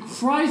to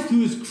Christ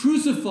who is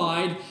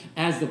crucified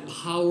as the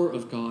power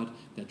of God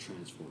that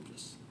transforms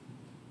us.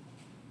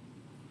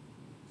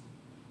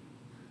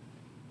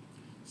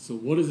 So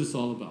what is this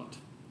all about?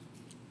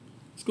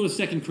 Let's go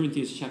to 2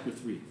 Corinthians chapter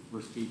 3,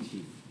 verse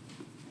 18.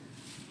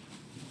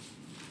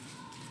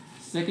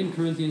 2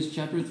 Corinthians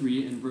chapter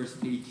 3 and verse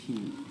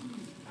 18.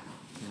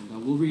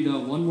 And we'll read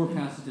one more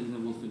passage and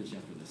then we'll finish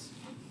after this.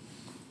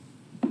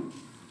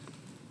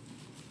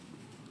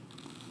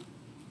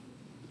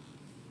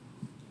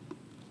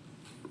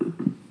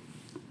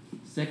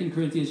 2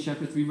 Corinthians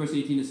chapter 3, verse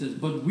 18, it says,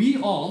 but we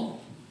all,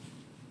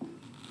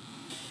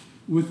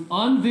 with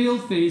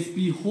unveiled face,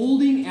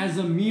 beholding as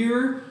a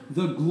mirror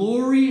the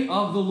glory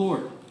of the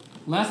Lord.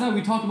 Last night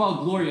we talked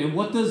about glory, and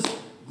what does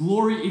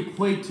glory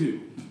equate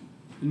to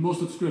in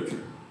most of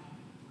Scripture?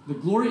 The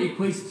glory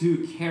equates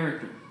to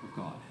character of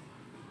God.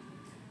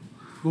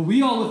 But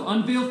we all, with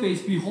unveiled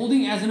face,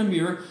 beholding as in a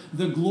mirror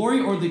the glory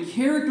or the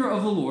character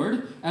of the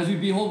Lord, as we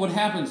behold, what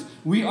happens?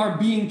 We are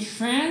being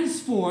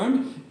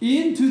transformed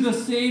into the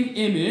same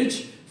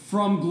image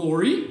from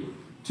glory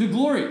to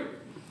glory.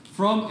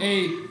 From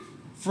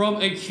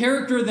a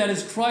character that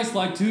is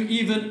Christ-like to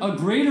even a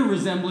greater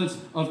resemblance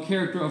of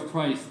character of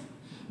Christ,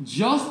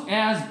 just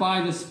as by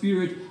the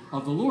Spirit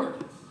of the Lord.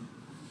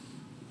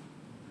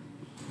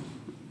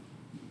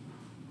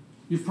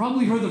 You've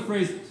probably heard the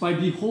phrase, by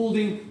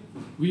beholding,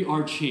 we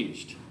are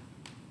changed.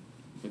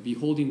 By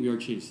beholding, we are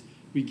changed.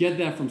 We get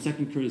that from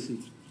 2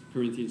 Corinthians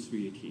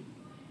 3:18.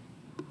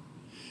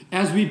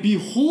 As we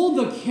behold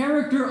the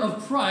character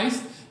of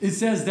Christ, it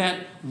says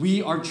that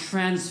we are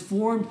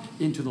transformed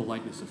into the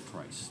likeness of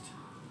Christ.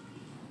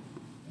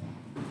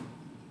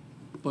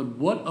 But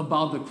what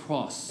about the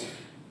cross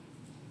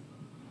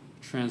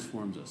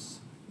transforms us?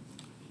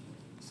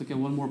 Let's look at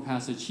one more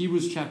passage.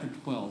 Hebrews chapter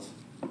 12.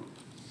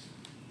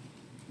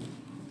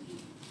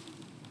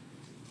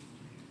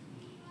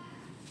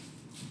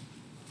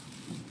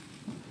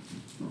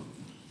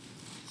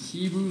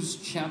 Hebrews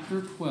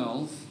chapter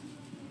 12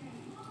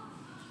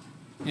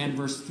 and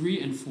verse 3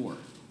 and 4.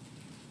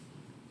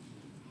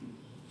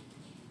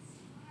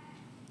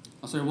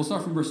 We'll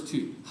start from verse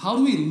 2. How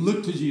do we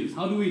look to Jesus?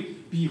 How do we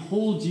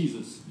behold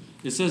Jesus?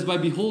 It says, by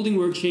beholding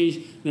we're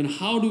changed. Then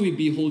how do we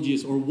behold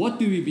Jesus? Or what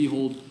do we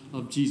behold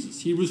of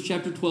Jesus? Hebrews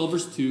chapter 12,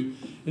 verse 2.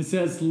 It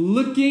says,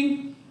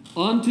 looking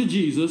unto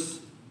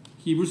Jesus,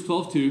 Hebrews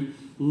 12:2,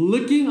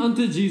 looking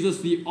unto Jesus,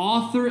 the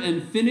author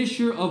and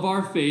finisher of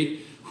our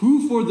faith,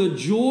 who for the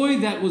joy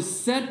that was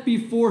set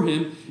before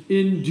him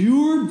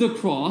endured the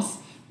cross,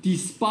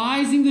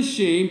 despising the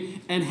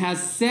shame, and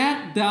has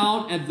sat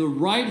down at the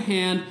right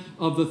hand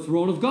of the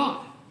throne of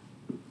God.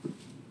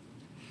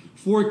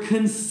 For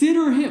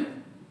consider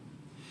him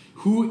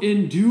who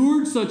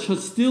endured such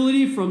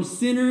hostility from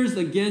sinners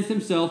against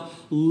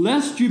himself,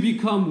 lest you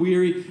become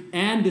weary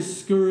and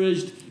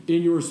discouraged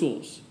in your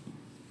souls.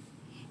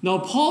 Now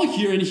Paul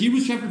here in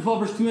Hebrews chapter 12,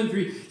 verse 2 and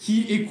 3,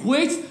 he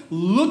equates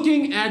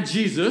looking at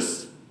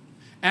Jesus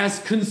as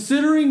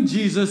considering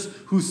Jesus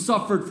who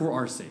suffered for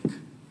our sake.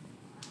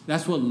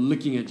 That's what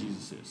looking at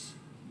Jesus is.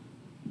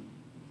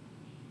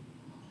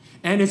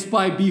 And it's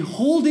by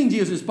beholding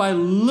Jesus, it's by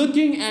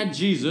looking at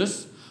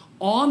Jesus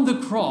on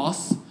the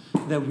cross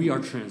that we are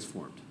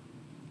transformed.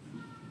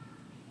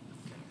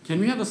 Can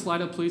we have the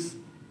slide up, please?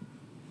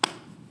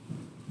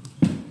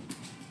 I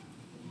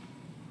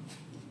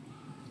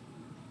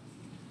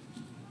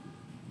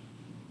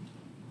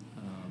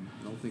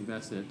don't think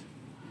that's it.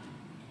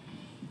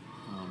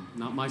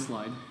 Not my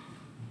slide.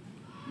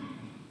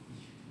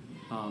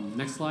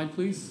 Next slide,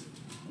 please.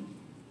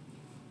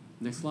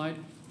 Next slide.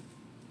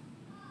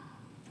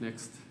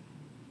 Next.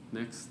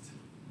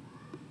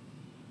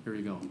 Here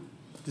we go.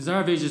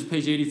 Desire of Ages,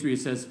 page 83, it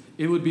says,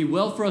 it would be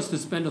well for us to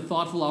spend a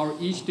thoughtful hour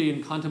each day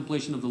in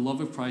contemplation of the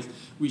love of Christ.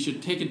 We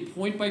should take it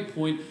point by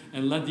point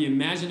and let the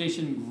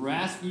imagination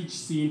grasp each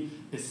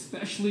scene,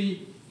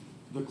 especially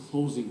the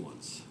closing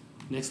ones.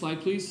 Next slide,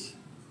 please.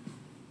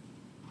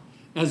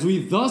 As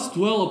we thus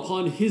dwell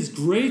upon his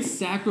great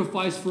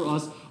sacrifice for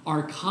us,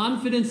 our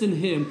confidence in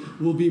him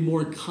will be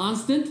more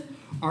constant,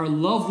 our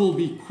love will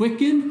be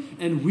quickened,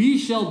 and we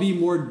shall be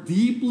more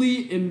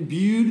deeply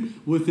imbued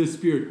with His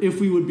Spirit. If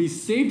we would be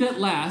saved at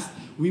last,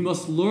 we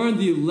must learn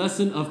the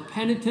lesson of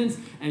penitence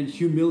and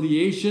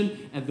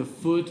humiliation at the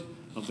foot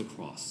of the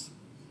cross.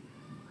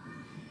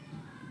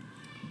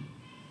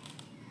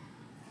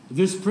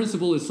 This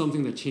principle is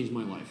something that changed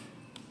my life.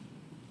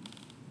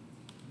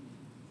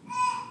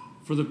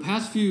 For the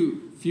past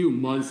few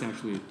months,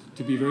 actually,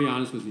 to be very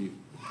honest with you,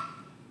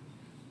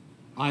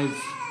 I've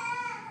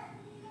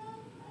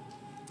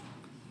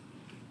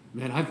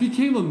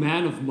become a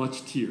man of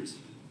much tears,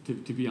 to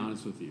be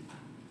honest with you.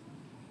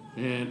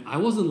 And I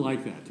wasn't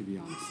like that, to be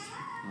honest.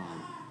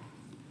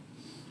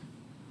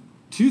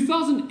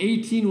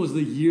 2018 was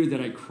the year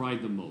that I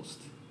cried the most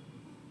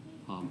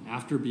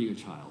after being a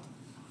child.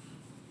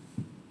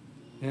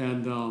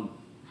 And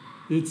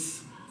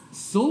it's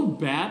so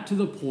bad to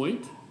the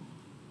point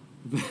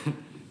that,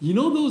 you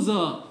know those,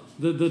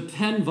 the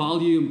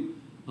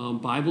 10-volume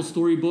Bible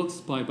story books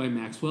by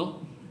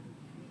Maxwell?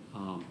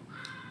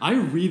 I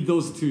read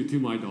those to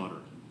my daughter.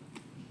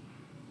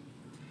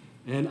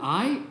 And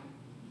I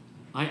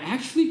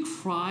actually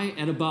cry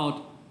at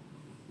about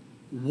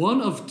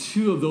one of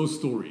two of those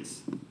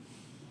stories.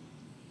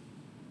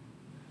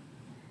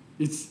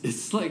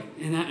 It's like,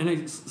 and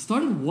I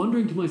started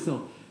wondering to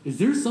myself, is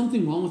there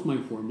something wrong with my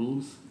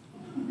hormones?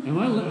 Am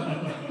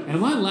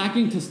I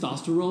lacking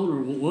testosterone,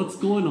 or what's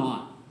going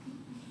on?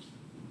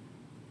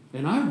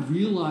 And I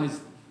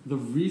realized the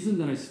reason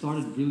that I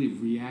started really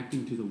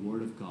reacting to the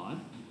Word of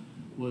God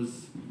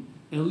was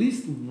at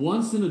least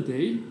once in a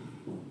day,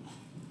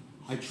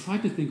 I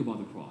tried to think about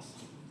the cross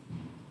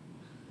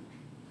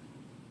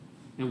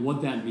and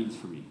what that means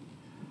for me.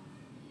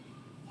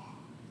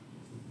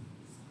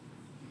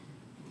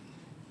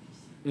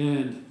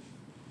 And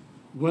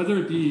whether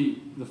it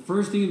be the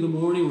first thing in the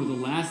morning or the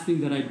last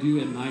thing that I do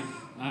at night,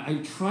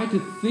 I try to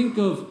think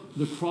of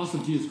the cross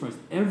of Jesus Christ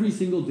every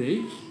single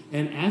day.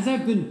 And as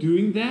I've been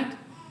doing that,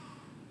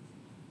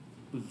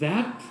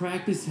 that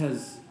practice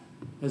has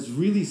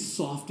really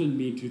softened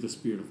me to the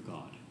Spirit of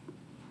God.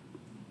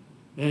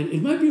 And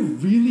it might be a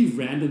really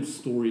random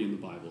story in the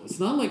Bible. It's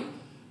not like,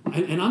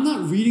 and I'm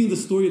not reading the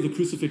story of the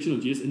crucifixion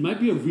of Jesus. It might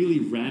be a really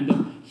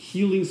random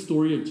healing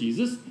story of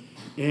Jesus.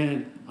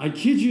 And I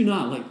kid you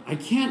not, like, I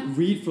can't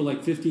read for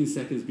like 15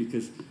 seconds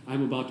because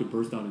I'm about to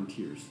burst out in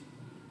tears.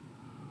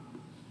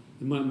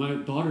 And my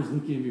daughter's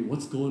looking at me,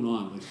 what's going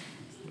on? Like,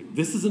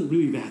 this isn't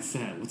really that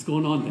sad. What's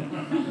going on there?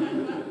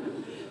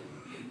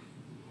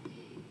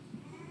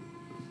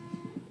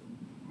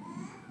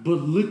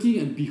 But looking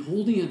and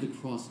beholding at the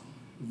cross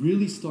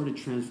really started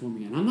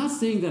transforming. And I'm not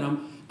saying that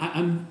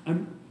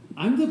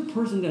I'm the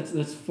person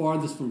that's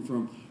farthest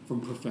from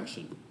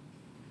perfection.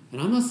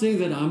 And I'm not saying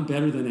that I'm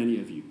better than any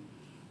of you.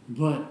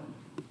 But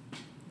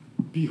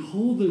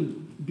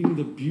beholding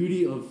the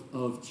beauty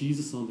of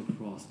Jesus on the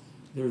cross,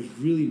 there's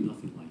really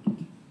nothing like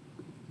it.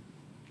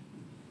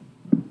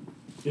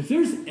 If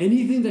there's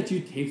anything that you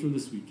take from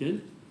this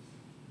weekend,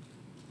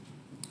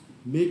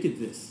 make it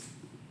this.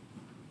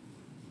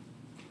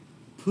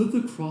 Put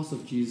the cross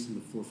of Jesus in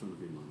the forefront of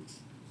your minds.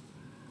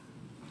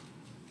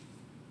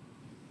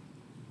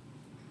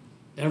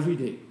 Every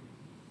day.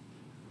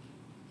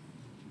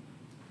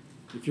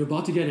 If you're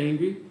about to get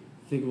angry,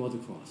 think about the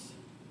cross.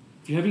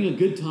 If you're having a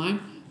good time,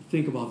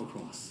 think about the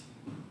cross.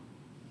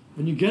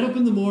 When you get up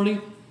in the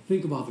morning,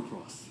 think about the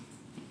cross.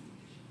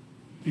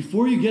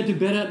 Before you get to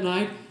bed at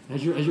night,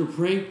 as you're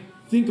praying,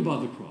 think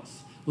about the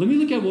cross. Let me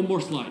look at one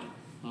more slide.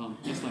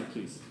 Next slide,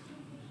 please.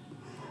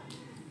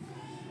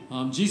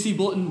 G.C.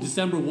 Bulletin,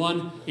 December 1,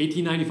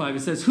 1895. It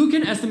says, "Who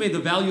can estimate the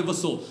value of a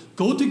soul?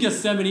 Go to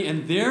Gethsemane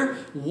and there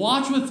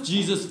watch with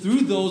Jesus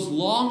through those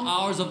long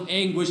hours of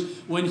anguish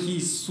when he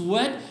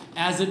sweat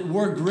as it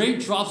were great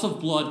drops of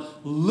blood.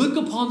 Look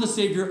upon the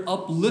Savior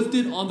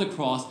uplifted on the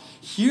cross.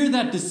 Hear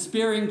that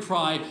despairing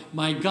cry,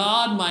 my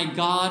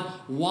God,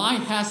 why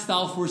hast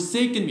thou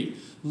forsaken me?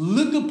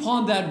 Look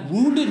upon that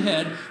wounded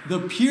head, the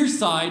pierced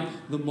side,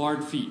 the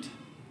marred feet."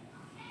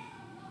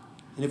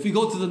 And if we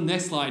go to the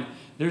next slide,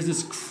 there's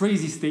this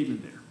crazy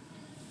statement there.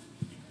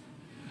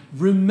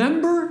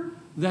 Remember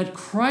that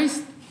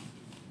Christ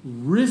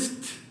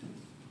risked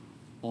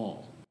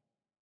all.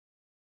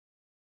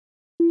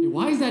 Okay,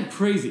 why is that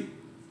crazy?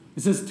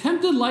 It says,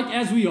 tempted like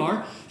as we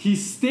are, he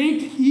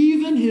staked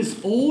even his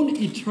own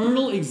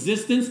eternal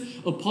existence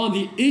upon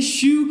the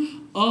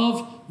issue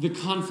of the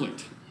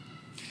conflict.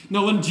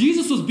 Now, when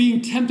Jesus was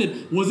being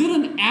tempted, was it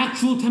an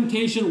actual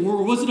temptation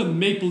or was it a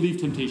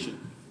make-believe temptation?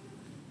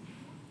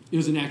 It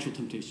was an actual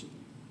temptation.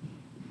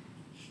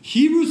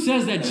 Hebrews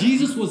says that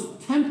Jesus was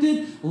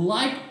tempted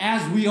like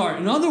as we are.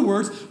 In other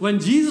words, when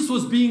Jesus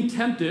was being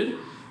tempted,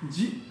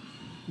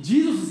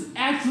 Jesus was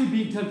actually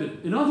being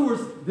tempted. In other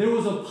words, there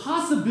was a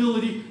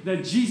possibility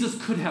that Jesus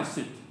could have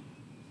sinned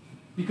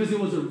because it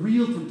was a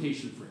real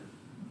temptation for him.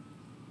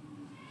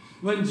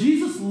 When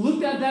Jesus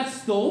looked at that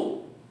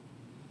stone,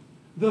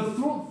 the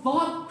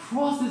thought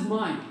crossed his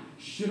mind,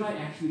 should I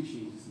actually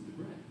change this into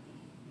bread?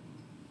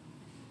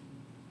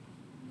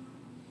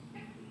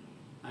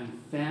 I'm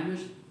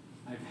famished.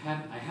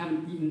 I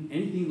haven't eaten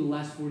anything the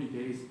last 40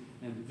 days,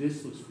 and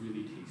this looks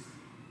really tasty.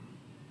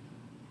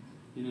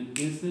 In an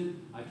instant,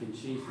 I can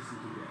change this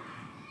into bread.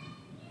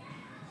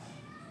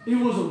 It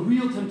was a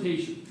real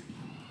temptation.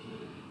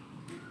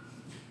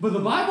 But the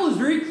Bible is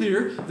very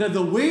clear that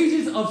the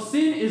wages of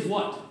sin is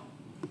what?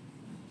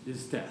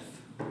 Is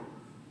death.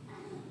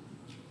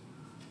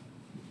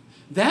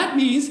 That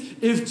means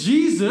if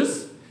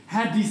Jesus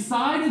had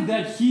decided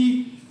that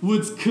he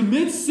would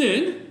commit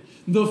sin,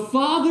 the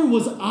Father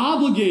was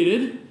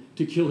obligated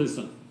to kill his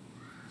Son,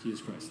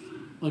 Jesus Christ,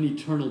 an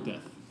eternal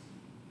death.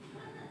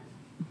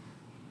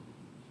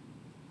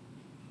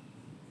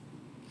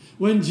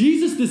 When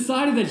Jesus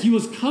decided that he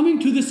was coming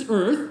to this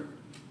earth,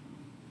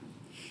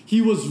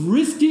 he was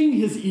risking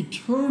his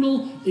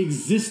eternal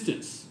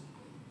existence.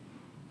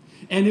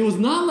 And it was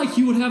not like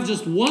he would have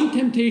just one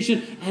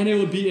temptation and it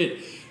would be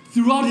it.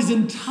 Throughout his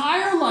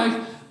entire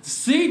life,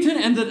 Satan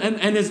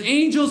and his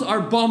angels are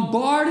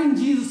bombarding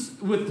Jesus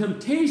with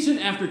temptation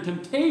after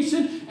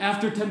temptation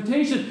after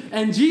temptation.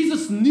 And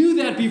Jesus knew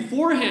that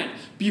beforehand.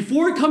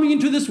 Before coming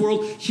into this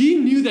world, he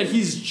knew that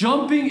he's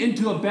jumping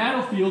into a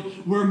battlefield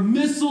where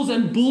missiles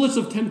and bullets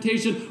of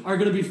temptation are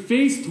going to be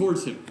faced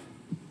towards him.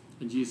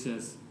 And Jesus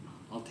says,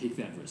 I'll take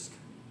that risk.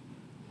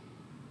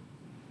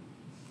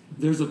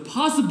 There's a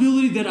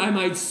possibility that I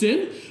might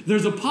sin.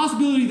 There's a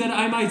possibility that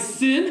I might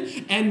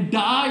sin and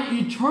die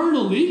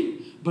eternally,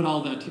 but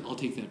I'll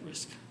take that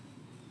risk.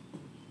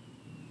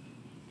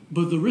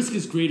 But the risk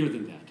is greater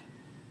than that.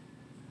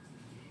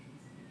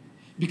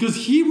 Because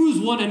Hebrews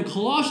 1 and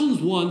Colossians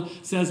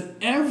 1 says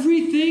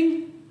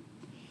everything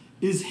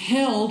is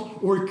held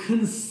or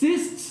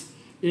consists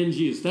in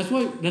Jesus. That's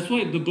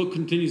why the book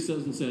continues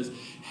and says,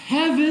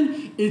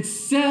 heaven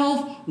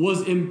itself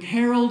was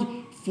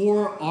imperiled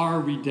for our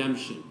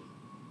redemption.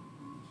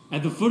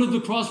 At the foot of the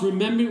cross,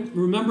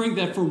 remembering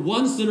that for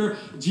one sinner,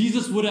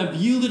 Jesus would have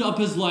yielded up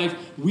his life,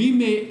 we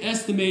may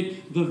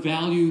estimate the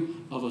value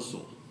of a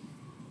soul.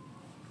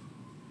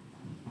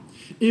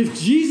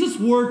 If Jesus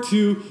were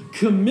to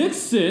commit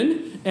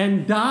sin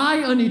and die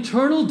an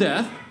eternal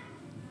death,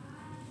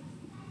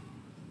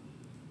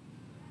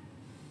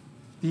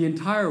 the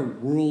entire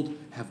world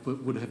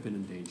would have been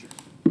in danger.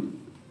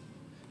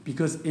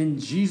 Because in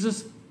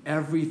Jesus,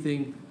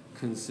 everything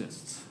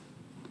consists.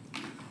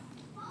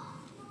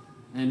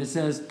 And it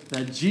says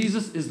that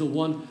Jesus is the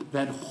one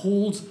that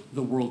holds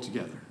the world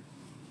together.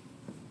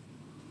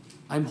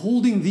 I'm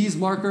holding these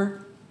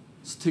markers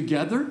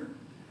together,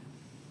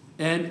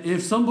 and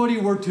if somebody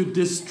were to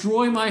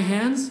destroy my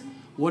hands,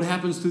 what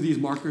happens to these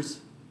markers?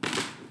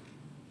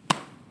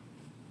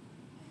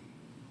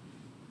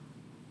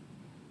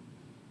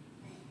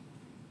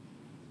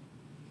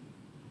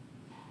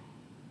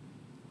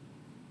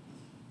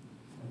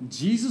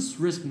 Jesus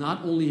risked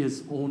not only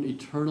his own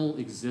eternal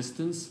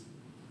existence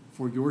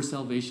for your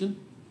salvation,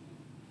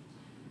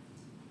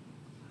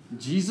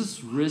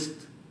 Jesus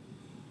risked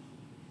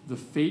the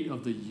fate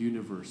of the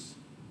universe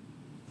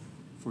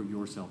for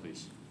your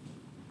salvation.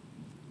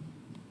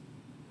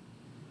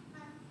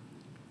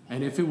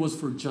 And if it was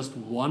for just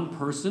one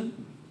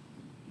person,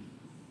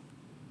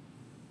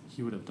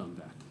 he would have done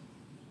that.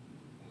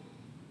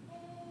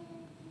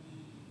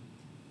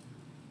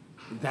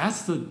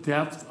 That's the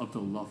depth of the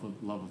love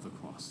of the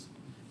cross.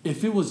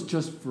 If it was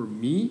just for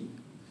me,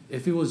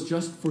 if it was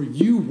just for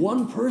you,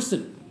 one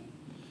person,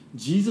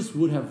 Jesus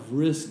would have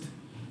risked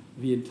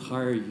the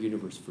entire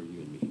universe for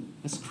you and me.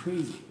 That's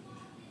crazy.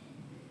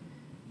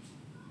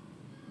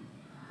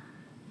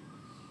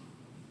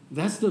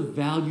 That's the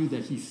value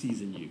that he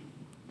sees in you.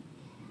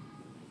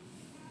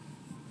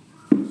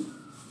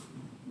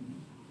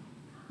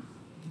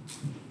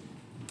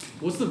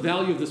 What's the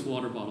value of this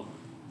water bottle?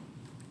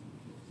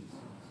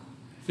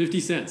 50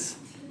 cents.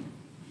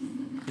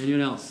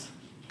 Anyone else?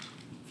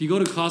 If you go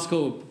to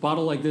Costco, a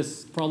bottle like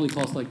this probably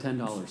costs like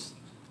 $10.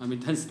 I mean,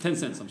 10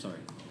 cents, I'm sorry.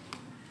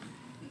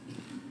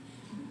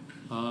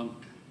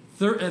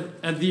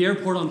 At the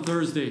airport on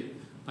Thursday,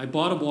 I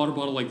bought a water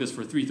bottle like this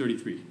for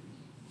 $3.33.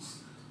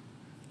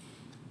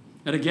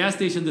 At a gas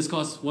station, this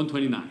costs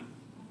 $1.29. Right?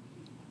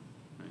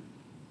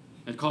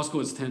 At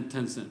Costco, it's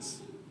 10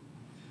 cents.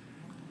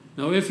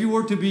 Now, if you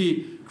were to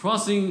be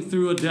crossing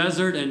through a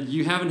desert and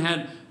you haven't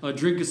had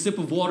a sip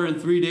of water in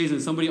 3 days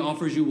and somebody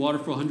offers you water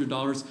for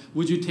 $100,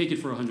 would you take it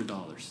for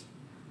 $100?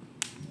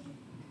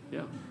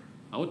 Yeah,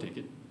 I would take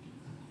it.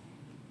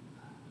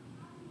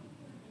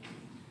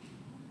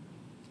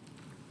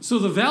 So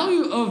the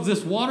value of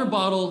this water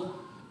bottle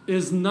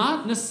is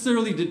not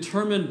necessarily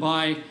determined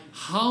by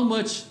how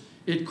much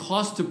it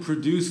costs to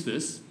produce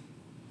this.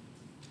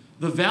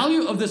 The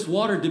value of this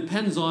water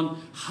depends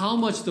on how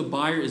much the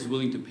buyer is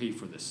willing to pay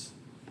for this.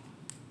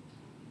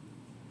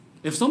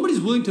 If somebody's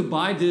willing to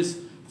buy this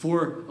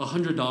for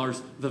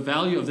 $100, the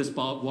value of this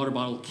water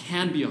bottle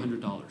can be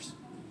 $100.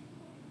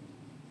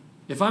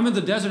 If I'm in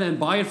the desert and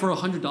buy it for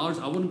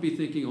 $100, I wouldn't be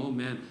thinking, oh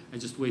man, I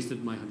just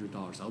wasted my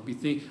 $100.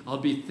 I'll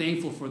be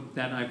thankful for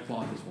that I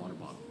bought this water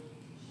bottle.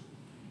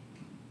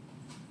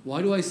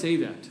 Why do I say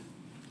that?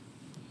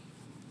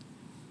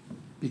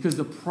 Because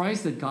the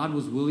price that God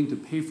was willing to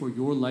pay for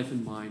your life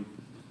and mine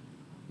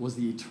was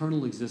the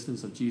eternal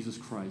existence of Jesus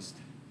Christ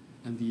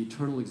and the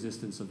eternal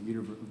existence of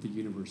the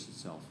universe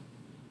itself.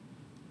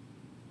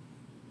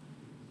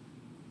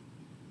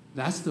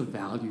 That's the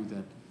value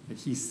that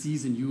he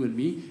sees in you and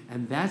me,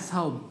 and that's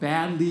how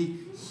badly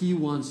he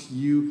wants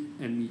you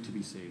and me to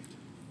be saved.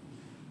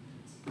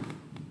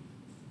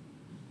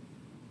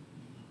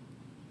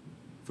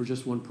 For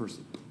just one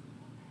person.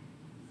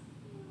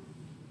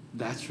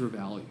 That's your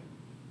value.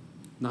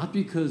 Not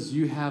because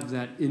you have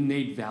that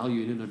innate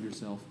value in and of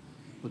yourself,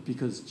 but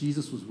because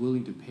Jesus was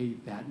willing to pay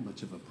that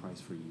much of a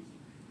price for you.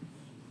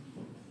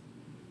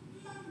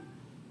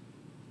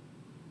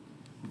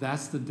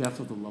 That's the depth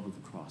of the love of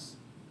the cross.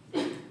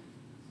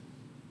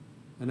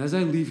 And as I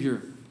leave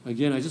here,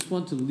 again, I just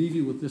want to leave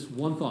you with this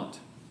one thought.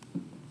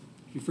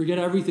 If you forget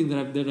everything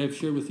that I've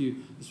shared with you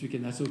this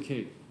weekend, that's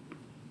okay.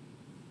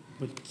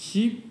 But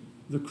keep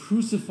the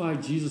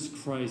crucified Jesus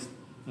Christ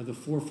at the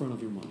forefront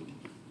of your mind.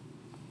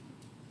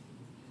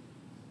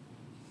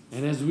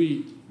 And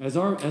as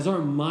our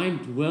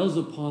mind dwells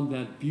upon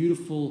that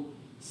beautiful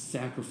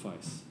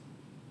sacrifice,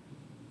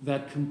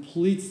 that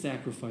complete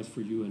sacrifice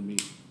for you and me,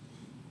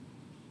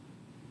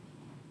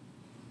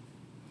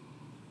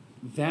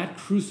 that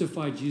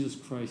crucified Jesus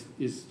Christ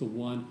is the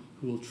one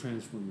who will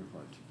transform your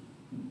heart.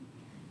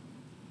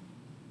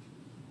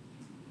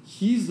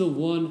 He's the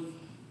one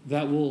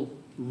that will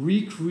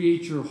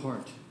recreate your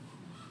heart,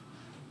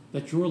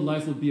 that your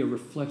life will be a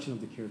reflection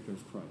of the character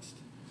of Christ.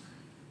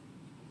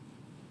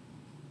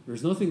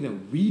 There's nothing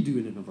that we do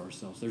in and of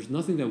ourselves. There's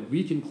nothing that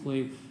we can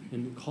claim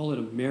and call it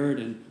a merit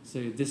and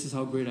say, this is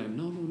how great I am.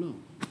 No.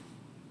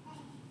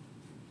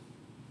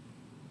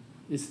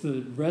 It's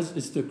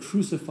the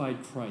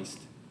crucified Christ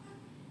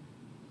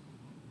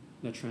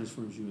that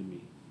transforms you and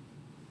me.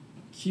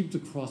 Keep the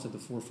cross at the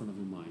forefront of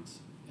your minds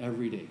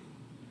every day.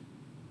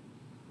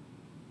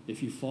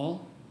 If you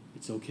fall,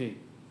 it's okay.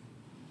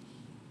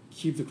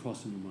 Keep the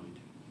cross in your mind.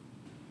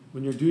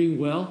 When you're doing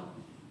well,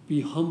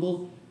 be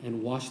humble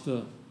and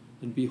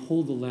and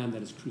behold the Lamb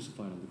that is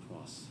crucified on the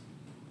cross.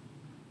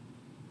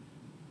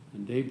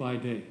 And day by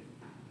day,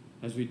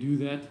 as we do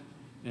that,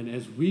 and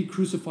as we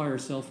crucify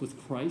ourselves with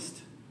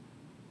Christ,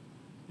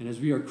 and as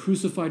we are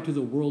crucified to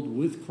the world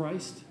with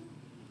Christ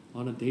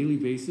on a daily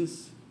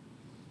basis,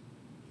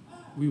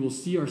 we will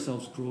see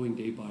ourselves growing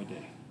day by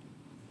day.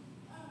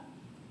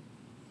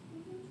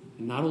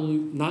 And not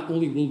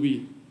only will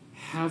we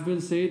have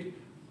been saved,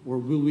 or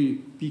will we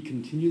be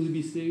continually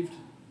be saved,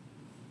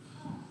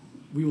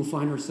 we will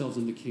find ourselves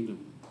in the kingdom.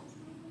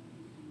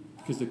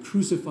 Because the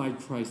crucified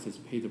Christ has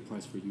paid the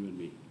price for you and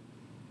me.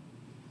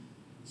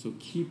 So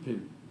keep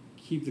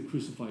the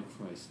crucified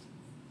Christ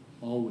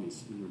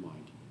always in your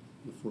mind,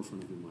 in the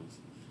forefront of your minds.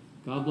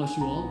 God bless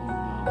you all.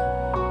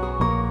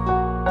 And,